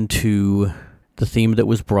move into the theme that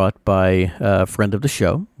was brought by a friend of the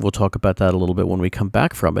show. We'll talk about that a little bit when we come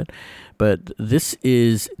back from it. But this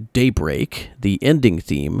is Daybreak, the ending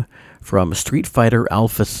theme from Street Fighter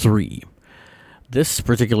Alpha 3. This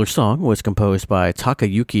particular song was composed by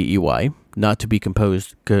Takayuki Iwai, not to be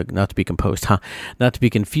confused with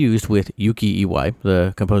Yuki Iwai,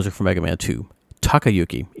 the composer for Mega Man 2.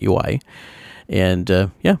 Takayuki Iwai. And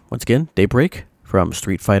once again, Daybreak from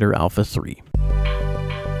Street Fighter Alpha 3.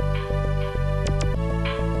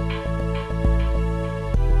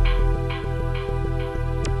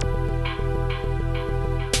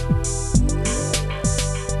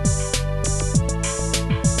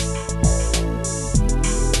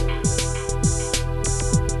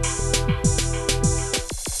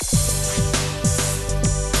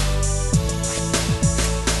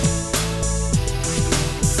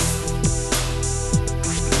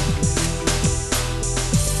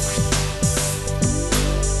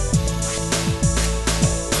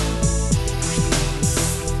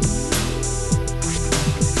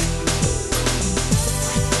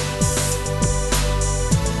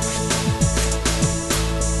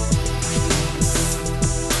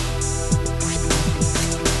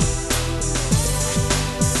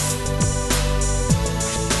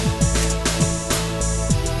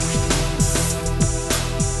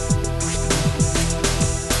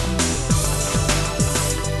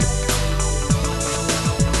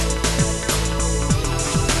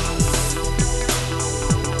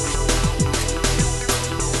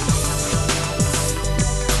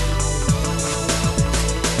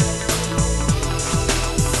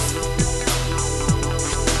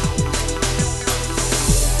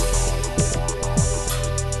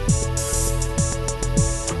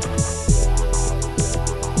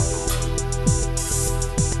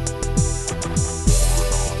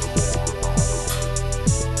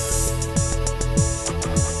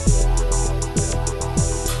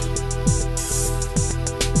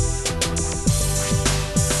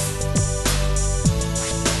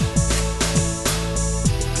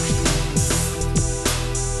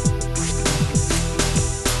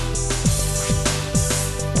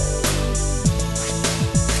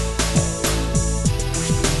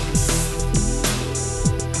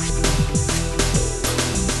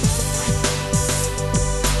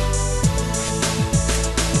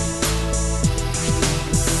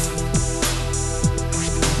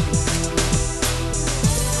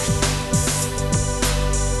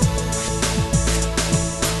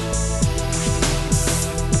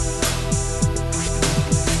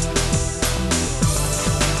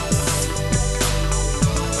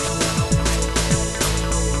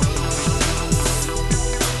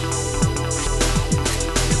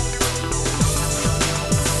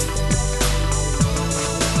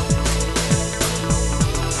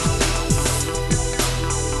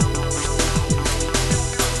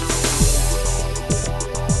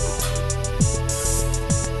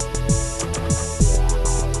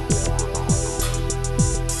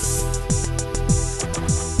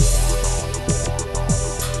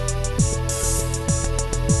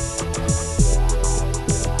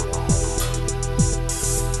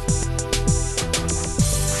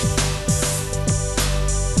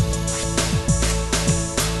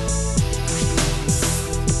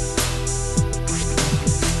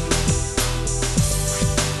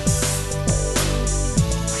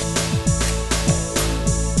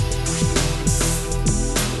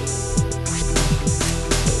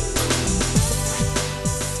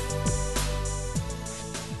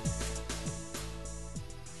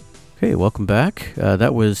 Okay, welcome back.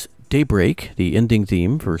 That was Daybreak, the ending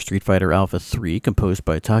theme for Street Fighter Alpha 3, composed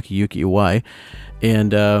by Takayuki Iwai.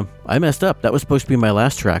 And I messed up. That was supposed to be my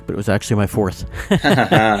last track, but it was actually my fourth.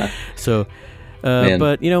 So,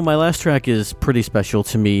 but my last track is pretty special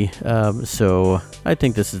to me. So I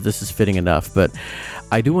think this is fitting enough. But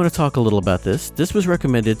I do want to talk a little about this. This was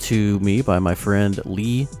recommended to me by my friend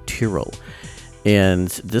Lee Tyrrell. And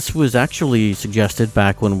this was actually suggested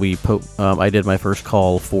back when I did my first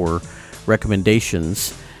call for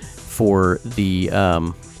recommendations for the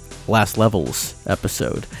Last Levels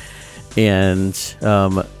episode. And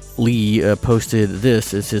Lee posted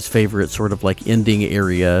this as his favorite sort of like ending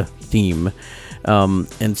area theme.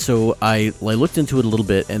 And so I looked into it a little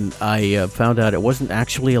bit, and I found out it wasn't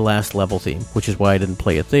actually a Last Level theme, which is why I didn't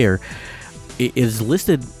play it there. It is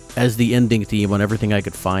listed as the ending theme on everything I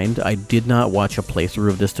could find. I did not watch a playthrough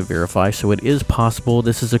of this to verify, so it is possible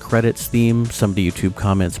this is a credits theme. Some of the YouTube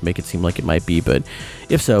comments make it seem like it might be, but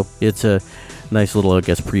if so, it's a nice little, I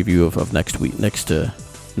guess, preview of next week, next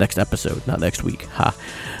episode, not next week. Ha.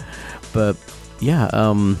 But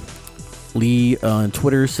yeah, Lee on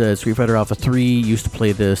Twitter says Street Fighter Alpha 3 used to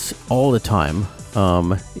play this all the time.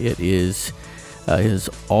 It is his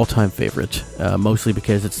all-time favorite, mostly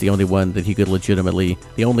because it's the only one that he could legitimately,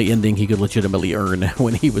 the only ending he could legitimately earn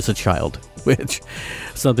when he was a child, which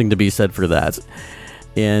something to be said for that.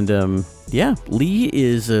 And yeah, Lee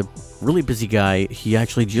is a really busy guy. He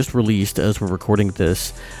actually just released, as we're recording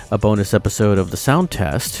this, a bonus episode of the sound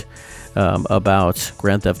test about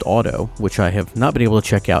Grand Theft Auto, which I have not been able to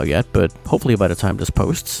check out yet, but hopefully by the time this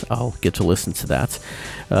posts, I'll get to listen to that.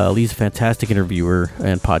 Lee's a fantastic interviewer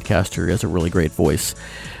and podcaster, has a really great voice.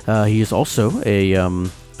 He is also a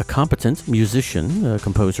competent musician,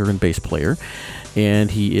 composer, and bass player,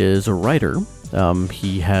 and he is a writer.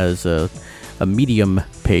 He has a Medium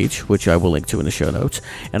page, which I will link to in the show notes.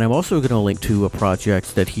 And I'm also going to link to a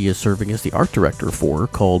project that he is serving as the art director for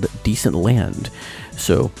called Decent Land.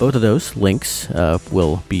 So both of those links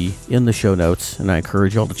will be in the show notes, and I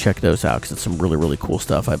encourage y'all to check those out because it's some really, really cool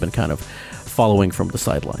stuff I've been kind of following from the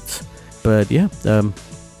sidelines. But yeah,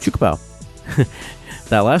 Chukabao.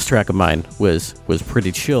 That last track of mine was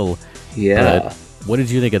pretty chill. Yeah. But what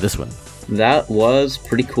did you think of this one? That was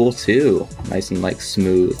pretty cool too. Nice and like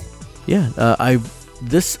smooth. Yeah,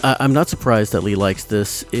 I'm not surprised that Lee likes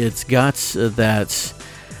this. It's got that,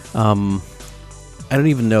 I don't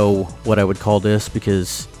even know what I would call this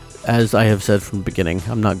because, as I have said from the beginning,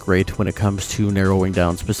 I'm not great when it comes to narrowing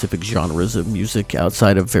down specific genres of music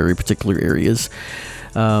outside of very particular areas.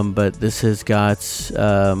 But this has got,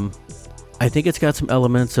 I think it's got some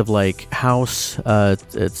elements of like house.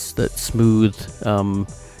 It's that smooth,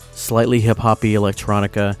 slightly hip-hoppy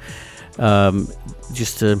electronica,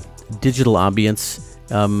 just a digital ambience.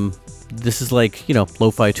 This is like,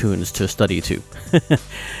 lo-fi tunes to study to.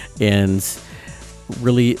 And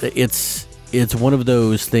really, it's one of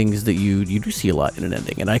those things that you do see a lot in an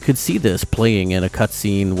ending. And I could see this playing in a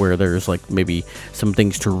cutscene where there's like maybe some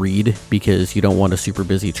things to read because you don't want a super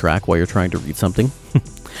busy track while you're trying to read something.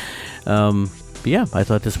 But yeah, I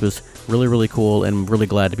thought this was really, really cool, and really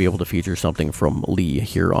glad to be able to feature something from Lee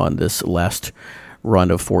here on this last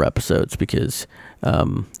run of 4 episodes because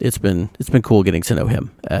it's been cool getting to know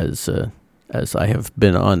him as I have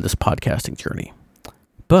been on this podcasting journey.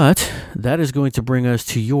 But that is going to bring us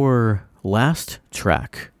to your last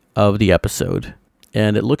track of the episode,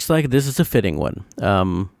 and it looks like this is a fitting one.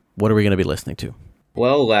 What are we going to be listening to?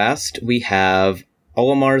 Well, last we have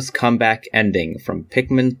Olimar's Comeback Ending from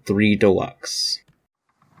Pikmin 3 Deluxe.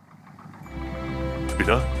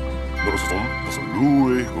 Minä, Norsason, passer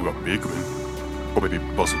luei, kuinka Pikmin. Komedi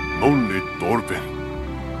passer nonni torpen.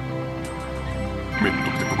 Mintu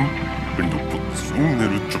pitikum, mintu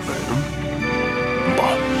putsungelu tjupäinen. Mpa,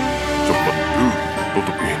 soppa tyy,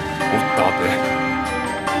 totupi, ottaa te.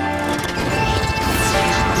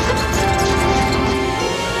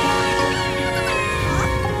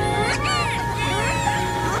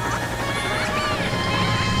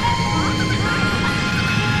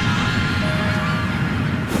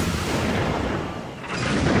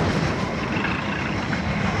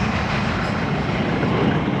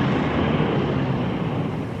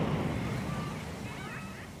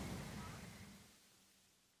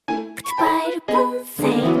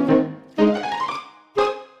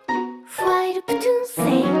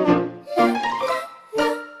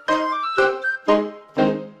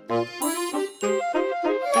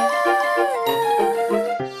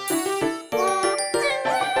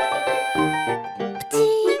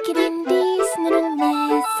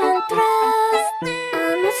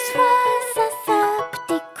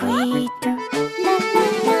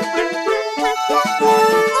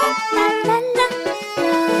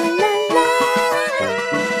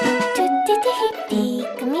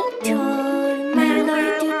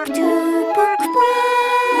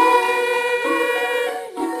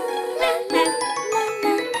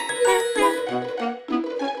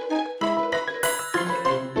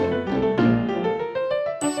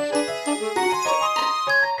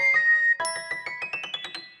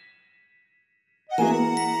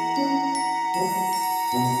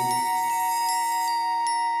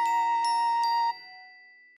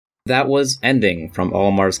 That was Ending from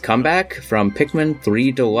Olimar's Comeback from Pikmin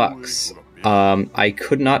 3 Deluxe. I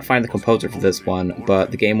could not find the composer for this one,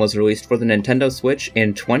 but the game was released for the Nintendo Switch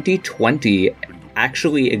in 2020,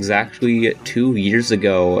 actually exactly 2 years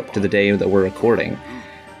ago to the day that we're recording,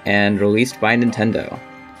 and released by Nintendo.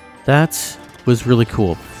 That was really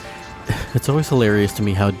cool. It's always hilarious to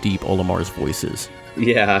me how deep Olimar's voice is.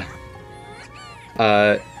 Yeah.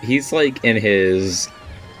 He's like in his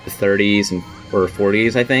 30s or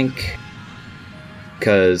 40s, I think.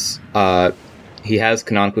 Because he has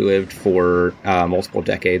canonically lived for multiple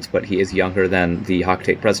decades, but he is younger than the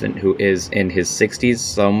Hakatate president, who is in his 60s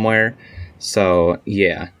somewhere. So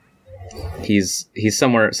yeah, he's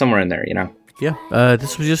somewhere in there, you know. Yeah,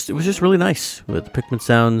 it was just really nice with the Pikmin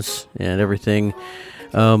sounds and everything.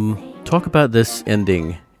 Talk about this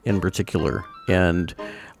ending in particular and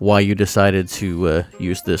why you decided to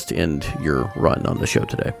use this to end your run on the show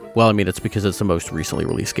today. Well, I mean, it's because it's the most recently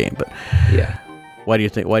released game, but yeah. Why'd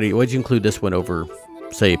you include this one over,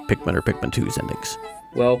 say, Pikmin or Pikmin 2's endings?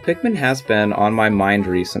 Well, Pikmin has been on my mind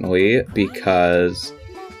recently because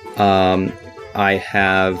I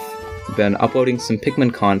have been uploading some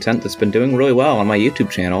Pikmin content that's been doing really well on my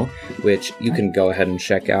YouTube channel, which you can go ahead and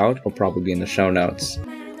check out. It'll probably be in the show notes.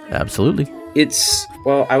 Absolutely.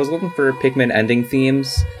 I was looking for Pikmin ending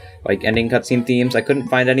themes, like ending cutscene themes. I couldn't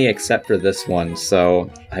find any except for this one, so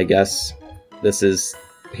I guess this is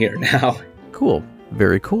here now. Cool.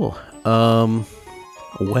 Very cool. Well,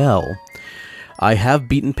 I have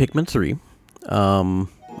beaten Pikmin 3.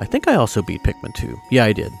 I think I also beat Pikmin 2. Yeah,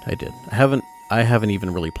 I did. I haven't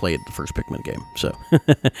even really played the first Pikmin game, so.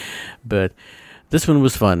 But this one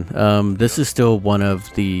was fun. This is still one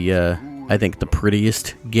of the, I think, the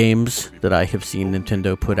prettiest games that I have seen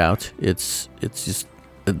Nintendo put out. It's just,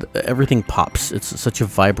 everything pops. It's such a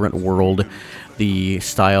vibrant world. The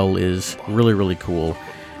style is really, really cool.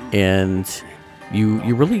 And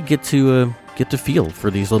you really get to feel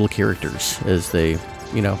for these little characters as they,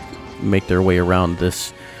 make their way around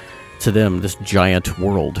this giant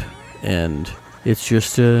world. And it's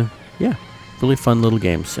just, really fun little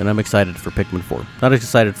games. And I'm excited for Pikmin 4. Not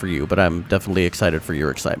excited for you, but I'm definitely excited for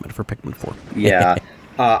your excitement for Pikmin 4. Yeah.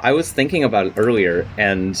 I was thinking about it earlier,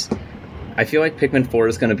 and I feel like Pikmin 4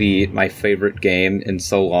 is going to be my favorite game in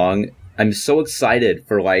so long. I'm so excited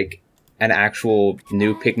for, an actual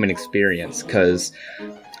new Pikmin experience, because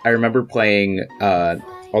I remember playing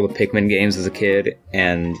all the Pikmin games as a kid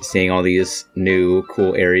and seeing all these new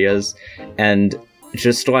cool areas, and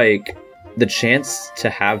just the chance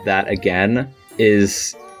to have that again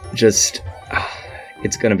is just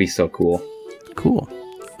it's gonna be so cool. Cool.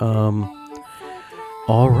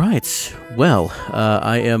 All right. Well,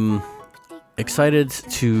 I am excited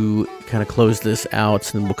to kind of close this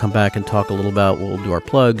out, and we'll come back and talk a little about, we'll do our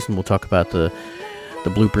plugs, and we'll talk about the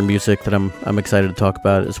blooper music that I'm excited to talk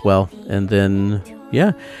about as well. And then,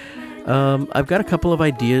 I've got a couple of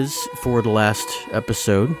ideas for the last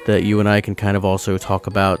episode that you and I can kind of also talk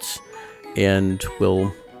about, and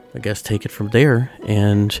we'll, I guess, take it from there.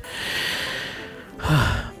 And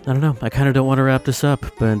I don't know, I kind of don't want to wrap this up,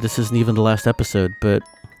 but this isn't even the last episode, but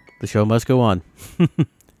the show must go on.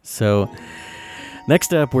 So,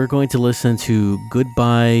 next up, we're going to listen to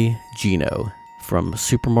Goodbye Gino from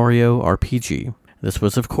Super Mario RPG. This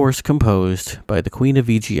was, of course, composed by the Queen of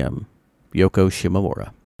EGM, Yoko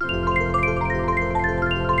Shimomura.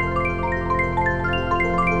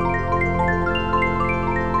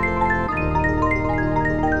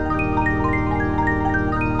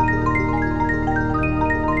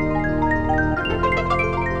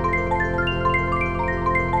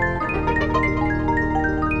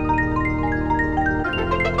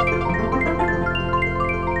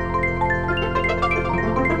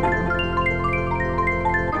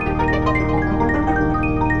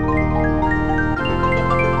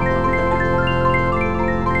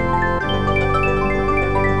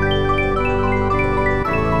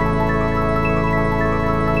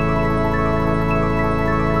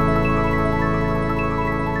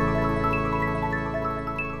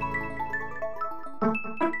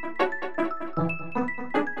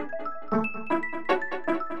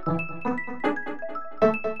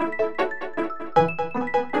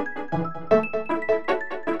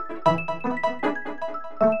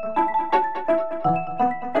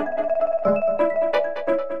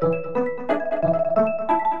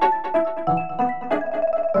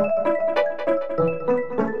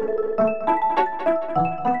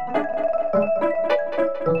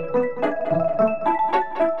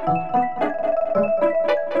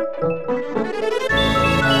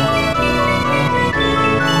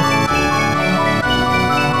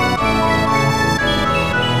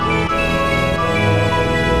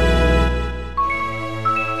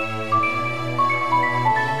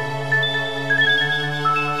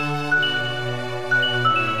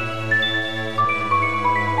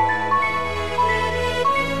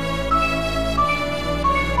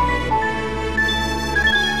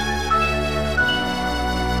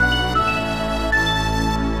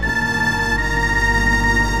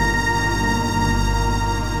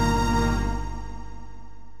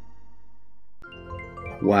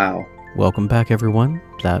 Wow. Welcome back, everyone.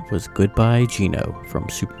 That was Goodbye Gino from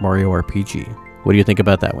Super Mario RPG. What do you think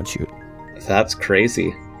about that one, Shoot? That's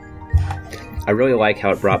crazy. I really like how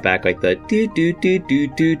it brought back like the do do do do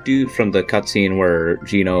do do from the cutscene where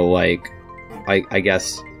Gino, like, I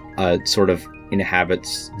guess, sort of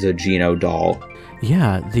inhabits the Gino doll.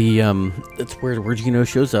 Yeah, that's where Gino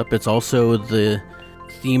shows up. It's also the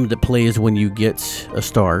theme that plays when you get a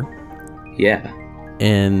star. Yeah.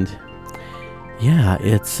 And yeah,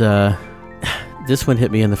 it's this one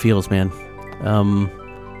hit me in the feels, man.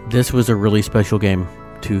 This was a really special game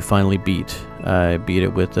to finally beat. I beat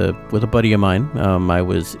it with a buddy of mine. I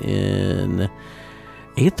was in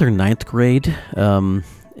 8th or 9th grade,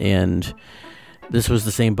 and this was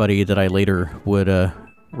the same buddy that I later would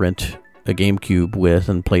rent a GameCube with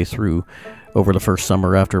and play through over the first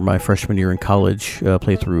summer after my freshman year in college.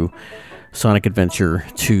 Play through Sonic Adventure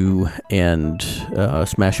 2 and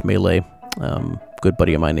Smash Melee. Good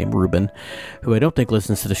buddy of mine named Ruben, who I don't think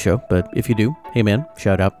listens to the show, but if you do, hey man,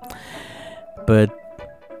 shout out. But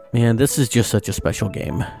man, this is just such a special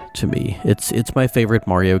game to me. It's my favorite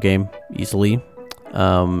Mario game, easily.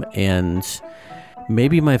 And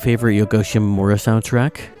maybe my favorite Yoko Shimomura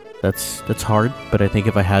soundtrack. That's hard, but I think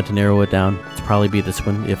if I had to narrow it down, it'd probably be this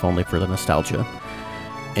one, if only for the nostalgia.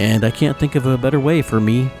 And I can't think of a better way for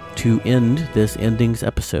me to end this endings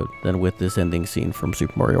episode than with this ending scene from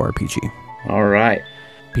Super Mario RPG. All right.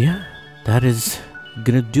 But yeah, that is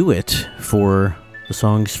gonna do it for the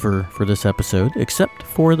songs for this episode, except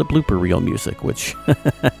for the blooper reel music, which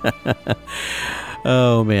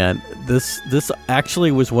oh man, this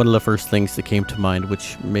actually was one of the first things that came to mind,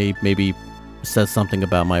 which maybe says something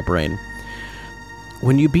about my brain.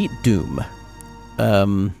 When you beat Doom,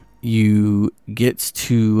 you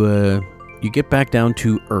get back down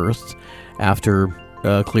to Earth after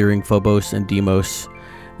clearing Phobos and Deimos,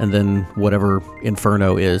 and then whatever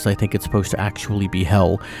Inferno is. I think it's supposed to actually be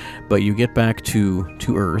hell, but you get back to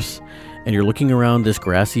Earth, and you're looking around this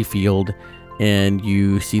grassy field, and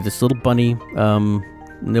you see this little bunny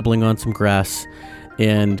nibbling on some grass,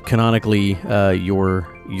 and canonically,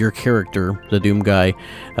 your character, the Doom guy,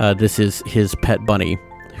 this is his pet bunny,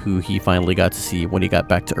 who he finally got to see when he got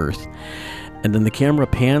back to Earth. And then the camera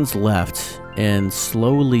pans left, and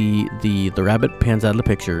slowly the rabbit pans out of the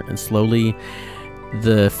picture, and slowly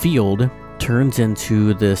the field turns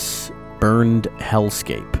into this burned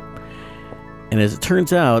hellscape. And as it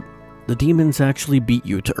turns out, the demons actually beat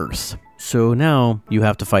you to Earth. So now you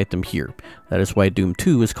have to fight them here. That is why Doom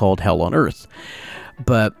 2 is called Hell on Earth.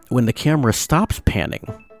 But when the camera stops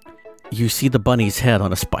panning, you see the bunny's head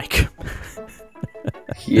on a spike.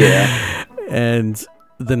 Yeah. And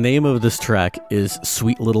the name of this track is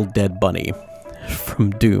Sweet Little Dead Bunny from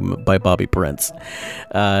Doom by Bobby Prince.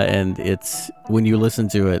 And it's, when you listen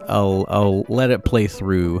to it, I'll let it play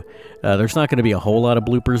through. There's not going to be a whole lot of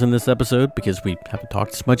bloopers in this episode because we haven't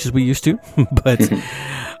talked as much as we used to, but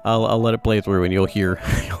I'll let it play through and you'll hear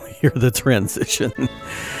the transition.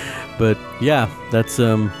 But yeah, that's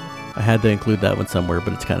I had to include that one somewhere,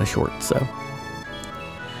 but it's kind of short, so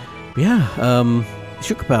yeah.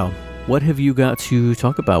 Shukapao, what have you got to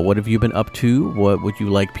talk about? What have you been up to? What would you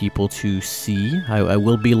like people to see? I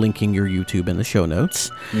will be linking your YouTube in the show notes.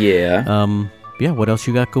 Yeah. Yeah, what else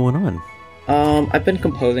you got going on? I've been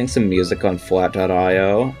composing some music on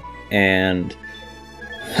Flat.io, and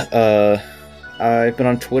I've been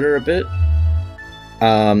on Twitter a bit.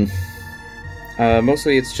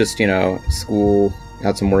 Mostly it's just, school,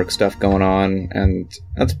 had some work stuff going on, and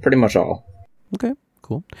that's pretty much all. Okay,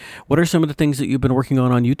 cool. What are some of the things that you've been working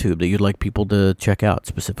on YouTube that you'd like people to check out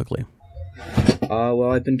specifically?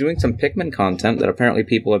 Well, I've been doing some Pikmin content that apparently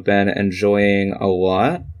people have been enjoying a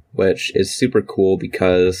lot, which is super cool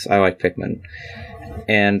because I like Pikmin.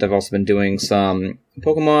 And I've also been doing some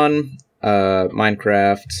Pokemon,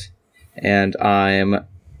 Minecraft, and I'm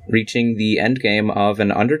reaching the end game of an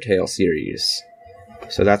Undertale series.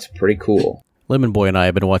 So that's pretty cool. Lemon Boy and I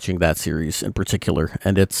have been watching that series in particular,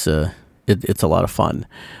 and it's a lot of fun.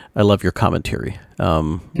 I love your commentary.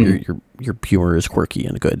 Your humor is quirky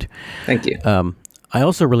and good. Thank you. I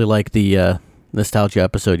also really like the nostalgia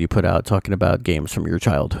episode you put out talking about games from your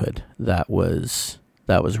childhood. That was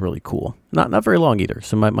really cool. Not very long either,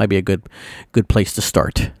 so might be a good place to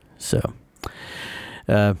start. So,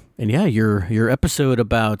 and yeah, your episode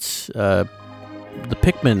about the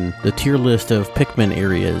Pikmin, the tier list of Pikmin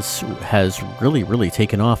areas has really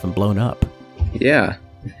taken off and blown up. Yeah.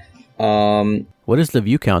 What is the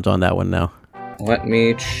view count on that one now? Let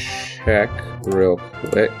me check real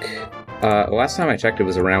quick. Last time I checked, it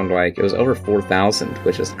was around it was over 4,000,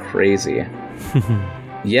 which is crazy.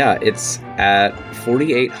 Yeah, it's at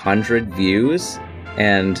 4,800 views,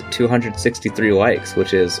 and 263 likes,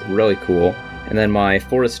 which is really cool. And then my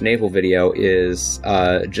Forest Naval video is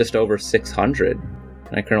just over 600.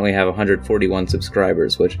 And I currently have 141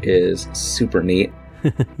 subscribers, which is super neat.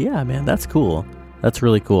 Yeah, man, that's cool. That's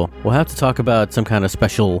really cool. We'll have to talk about some kind of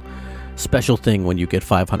special thing when you get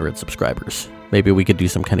 500 subscribers. Maybe we could do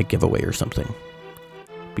some kind of giveaway or something.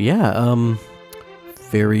 But yeah,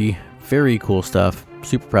 very, very cool stuff.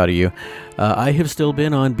 Super proud of you. I have still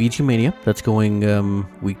been on BG Mania. That's going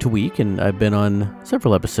week to week, and I've been on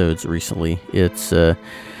several episodes recently. It's it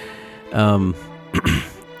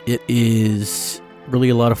is really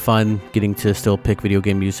a lot of fun getting to still pick video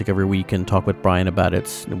game music every week and talk with Brian about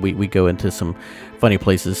it. We go into some funny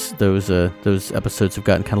places. Those episodes have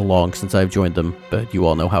gotten kind of long since I've joined them, but you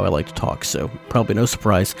all know how I like to talk, so probably no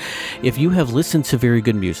surprise. If you have listened to very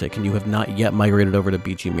good music and you have not yet migrated over to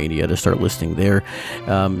BG Mania to start listening there,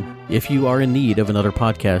 if you are in need of another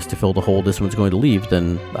podcast to fill the hole this one's going to leave,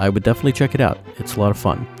 then I would definitely check it out. It's a lot of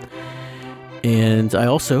fun. And I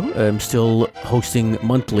also am still hosting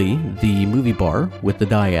monthly the Movie Bar with the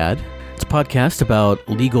Dyad. It's a podcast about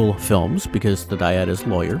legal films because the Dyad is a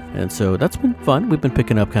lawyer, and so that's been fun. We've been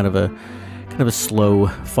picking up kind of a slow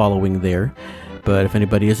following there. But if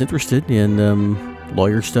anybody is interested in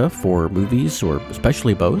lawyer stuff or movies, or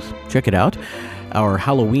especially both, check it out. Our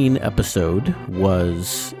Halloween episode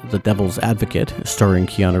was The Devil's Advocate, starring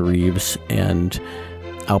Keanu Reeves and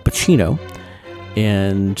Al Pacino.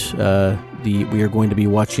 And we are going to be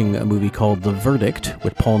watching a movie called The Verdict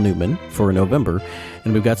with Paul Newman for November,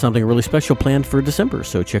 and we've got something really special planned for December,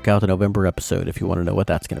 so check out the November episode if you want to know what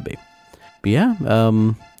that's going to be. But yeah,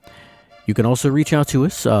 you can also reach out to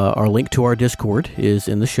us. Our link to our Discord is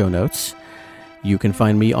in the show notes. You can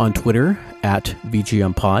find me on Twitter at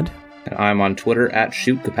VGMPod. And I'm on Twitter at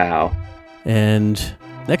ShootKapow. And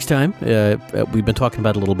next time, we've been talking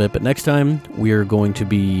about it a little bit, but next time we're going to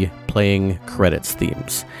be playing credits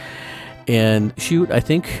themes. And I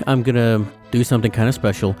think I'm going to do something kind of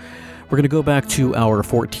special. We're going to go back to our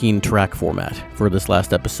 14-track format for this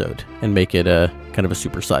last episode and make it a kind of a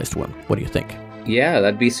supersized one. What do you think? Yeah,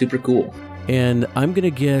 that'd be super cool. And I'm going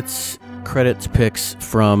to get credits picks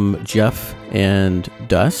from Jeff and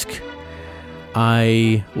Dusk.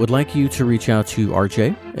 I would like you to reach out to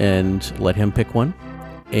RJ and let him pick one.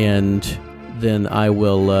 And then I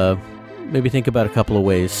will maybe think about a couple of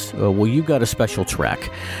ways. Well, you've got a special track,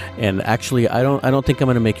 and actually, I don't think I'm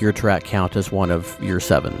going to make your track count as one of your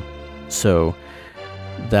 7. So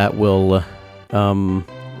that will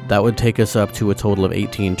that would take us up to a total of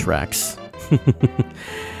 18 tracks.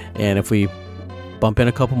 And if we bump in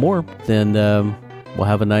a couple more, then we'll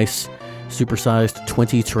have a nice supersized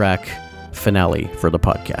 20-track finale for the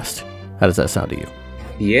podcast. How does that sound to you?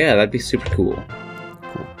 Yeah, that'd be super cool.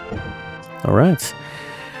 All right.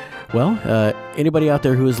 Well, anybody out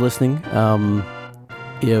there who is listening,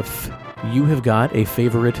 if you have got a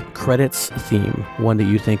favorite credits theme, one that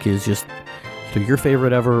you think is just either your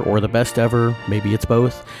favorite ever or the best ever, maybe it's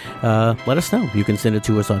both, let us know. You can send it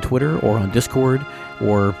to us on Twitter or on Discord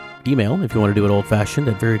or email if you want to do it old-fashioned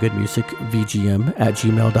at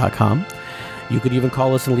verygoodmusicvgm@gmail.com. You could even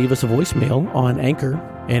call us and leave us a voicemail on Anchor,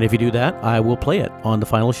 and if you do that, I will play it on the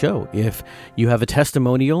final show. If you have a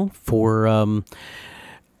testimonial for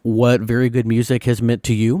what Very Good Music has meant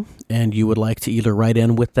to you, and you would like to either write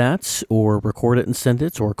in with that, or record it and send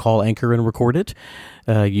it, or call Anchor and record it,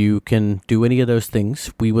 you can do any of those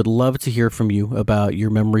things. We would love to hear from you about your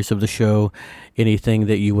memories of the show, anything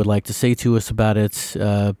that you would like to say to us about it.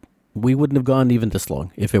 We wouldn't have gone even this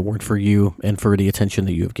long if it weren't for you and for the attention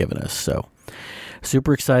that you have given us. So,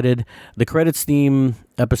 super excited. The credits theme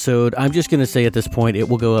episode, I'm just going to say at this point, it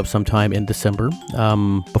will go up sometime in December,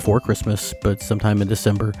 before Christmas, but sometime in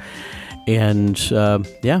December. And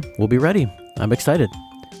yeah, we'll be ready. I'm excited.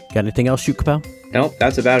 Got anything else, Shoot Kapow? Nope,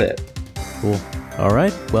 that's about it. Cool. All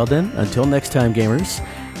right. Well then, until next time, gamers,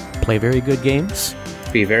 play very good games.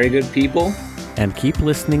 Be very good people. And keep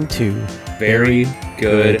listening to Very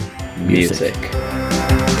good music.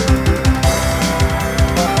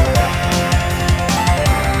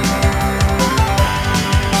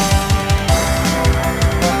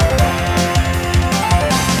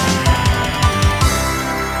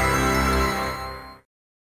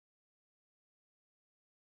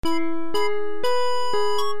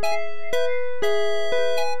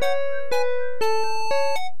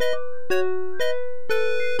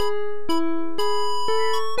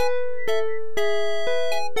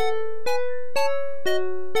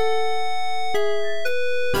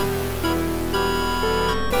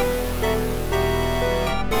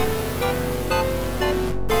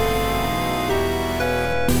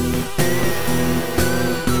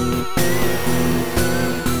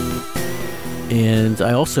 And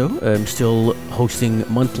I also am still hosting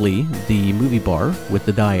monthly the Movie Bar with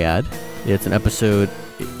the Dyad. It's an episode,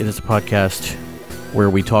 it is a podcast where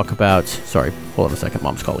we talk about... Sorry, hold on a second,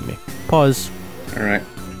 Mom's calling me. Pause. All right.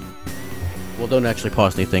 Well, don't actually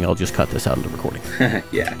pause anything, I'll just cut this out of the recording.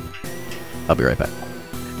 Yeah. I'll be right back.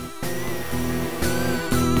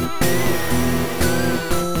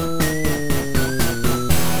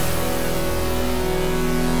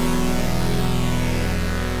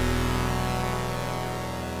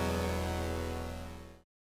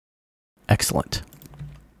 Excellent.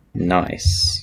 Nice.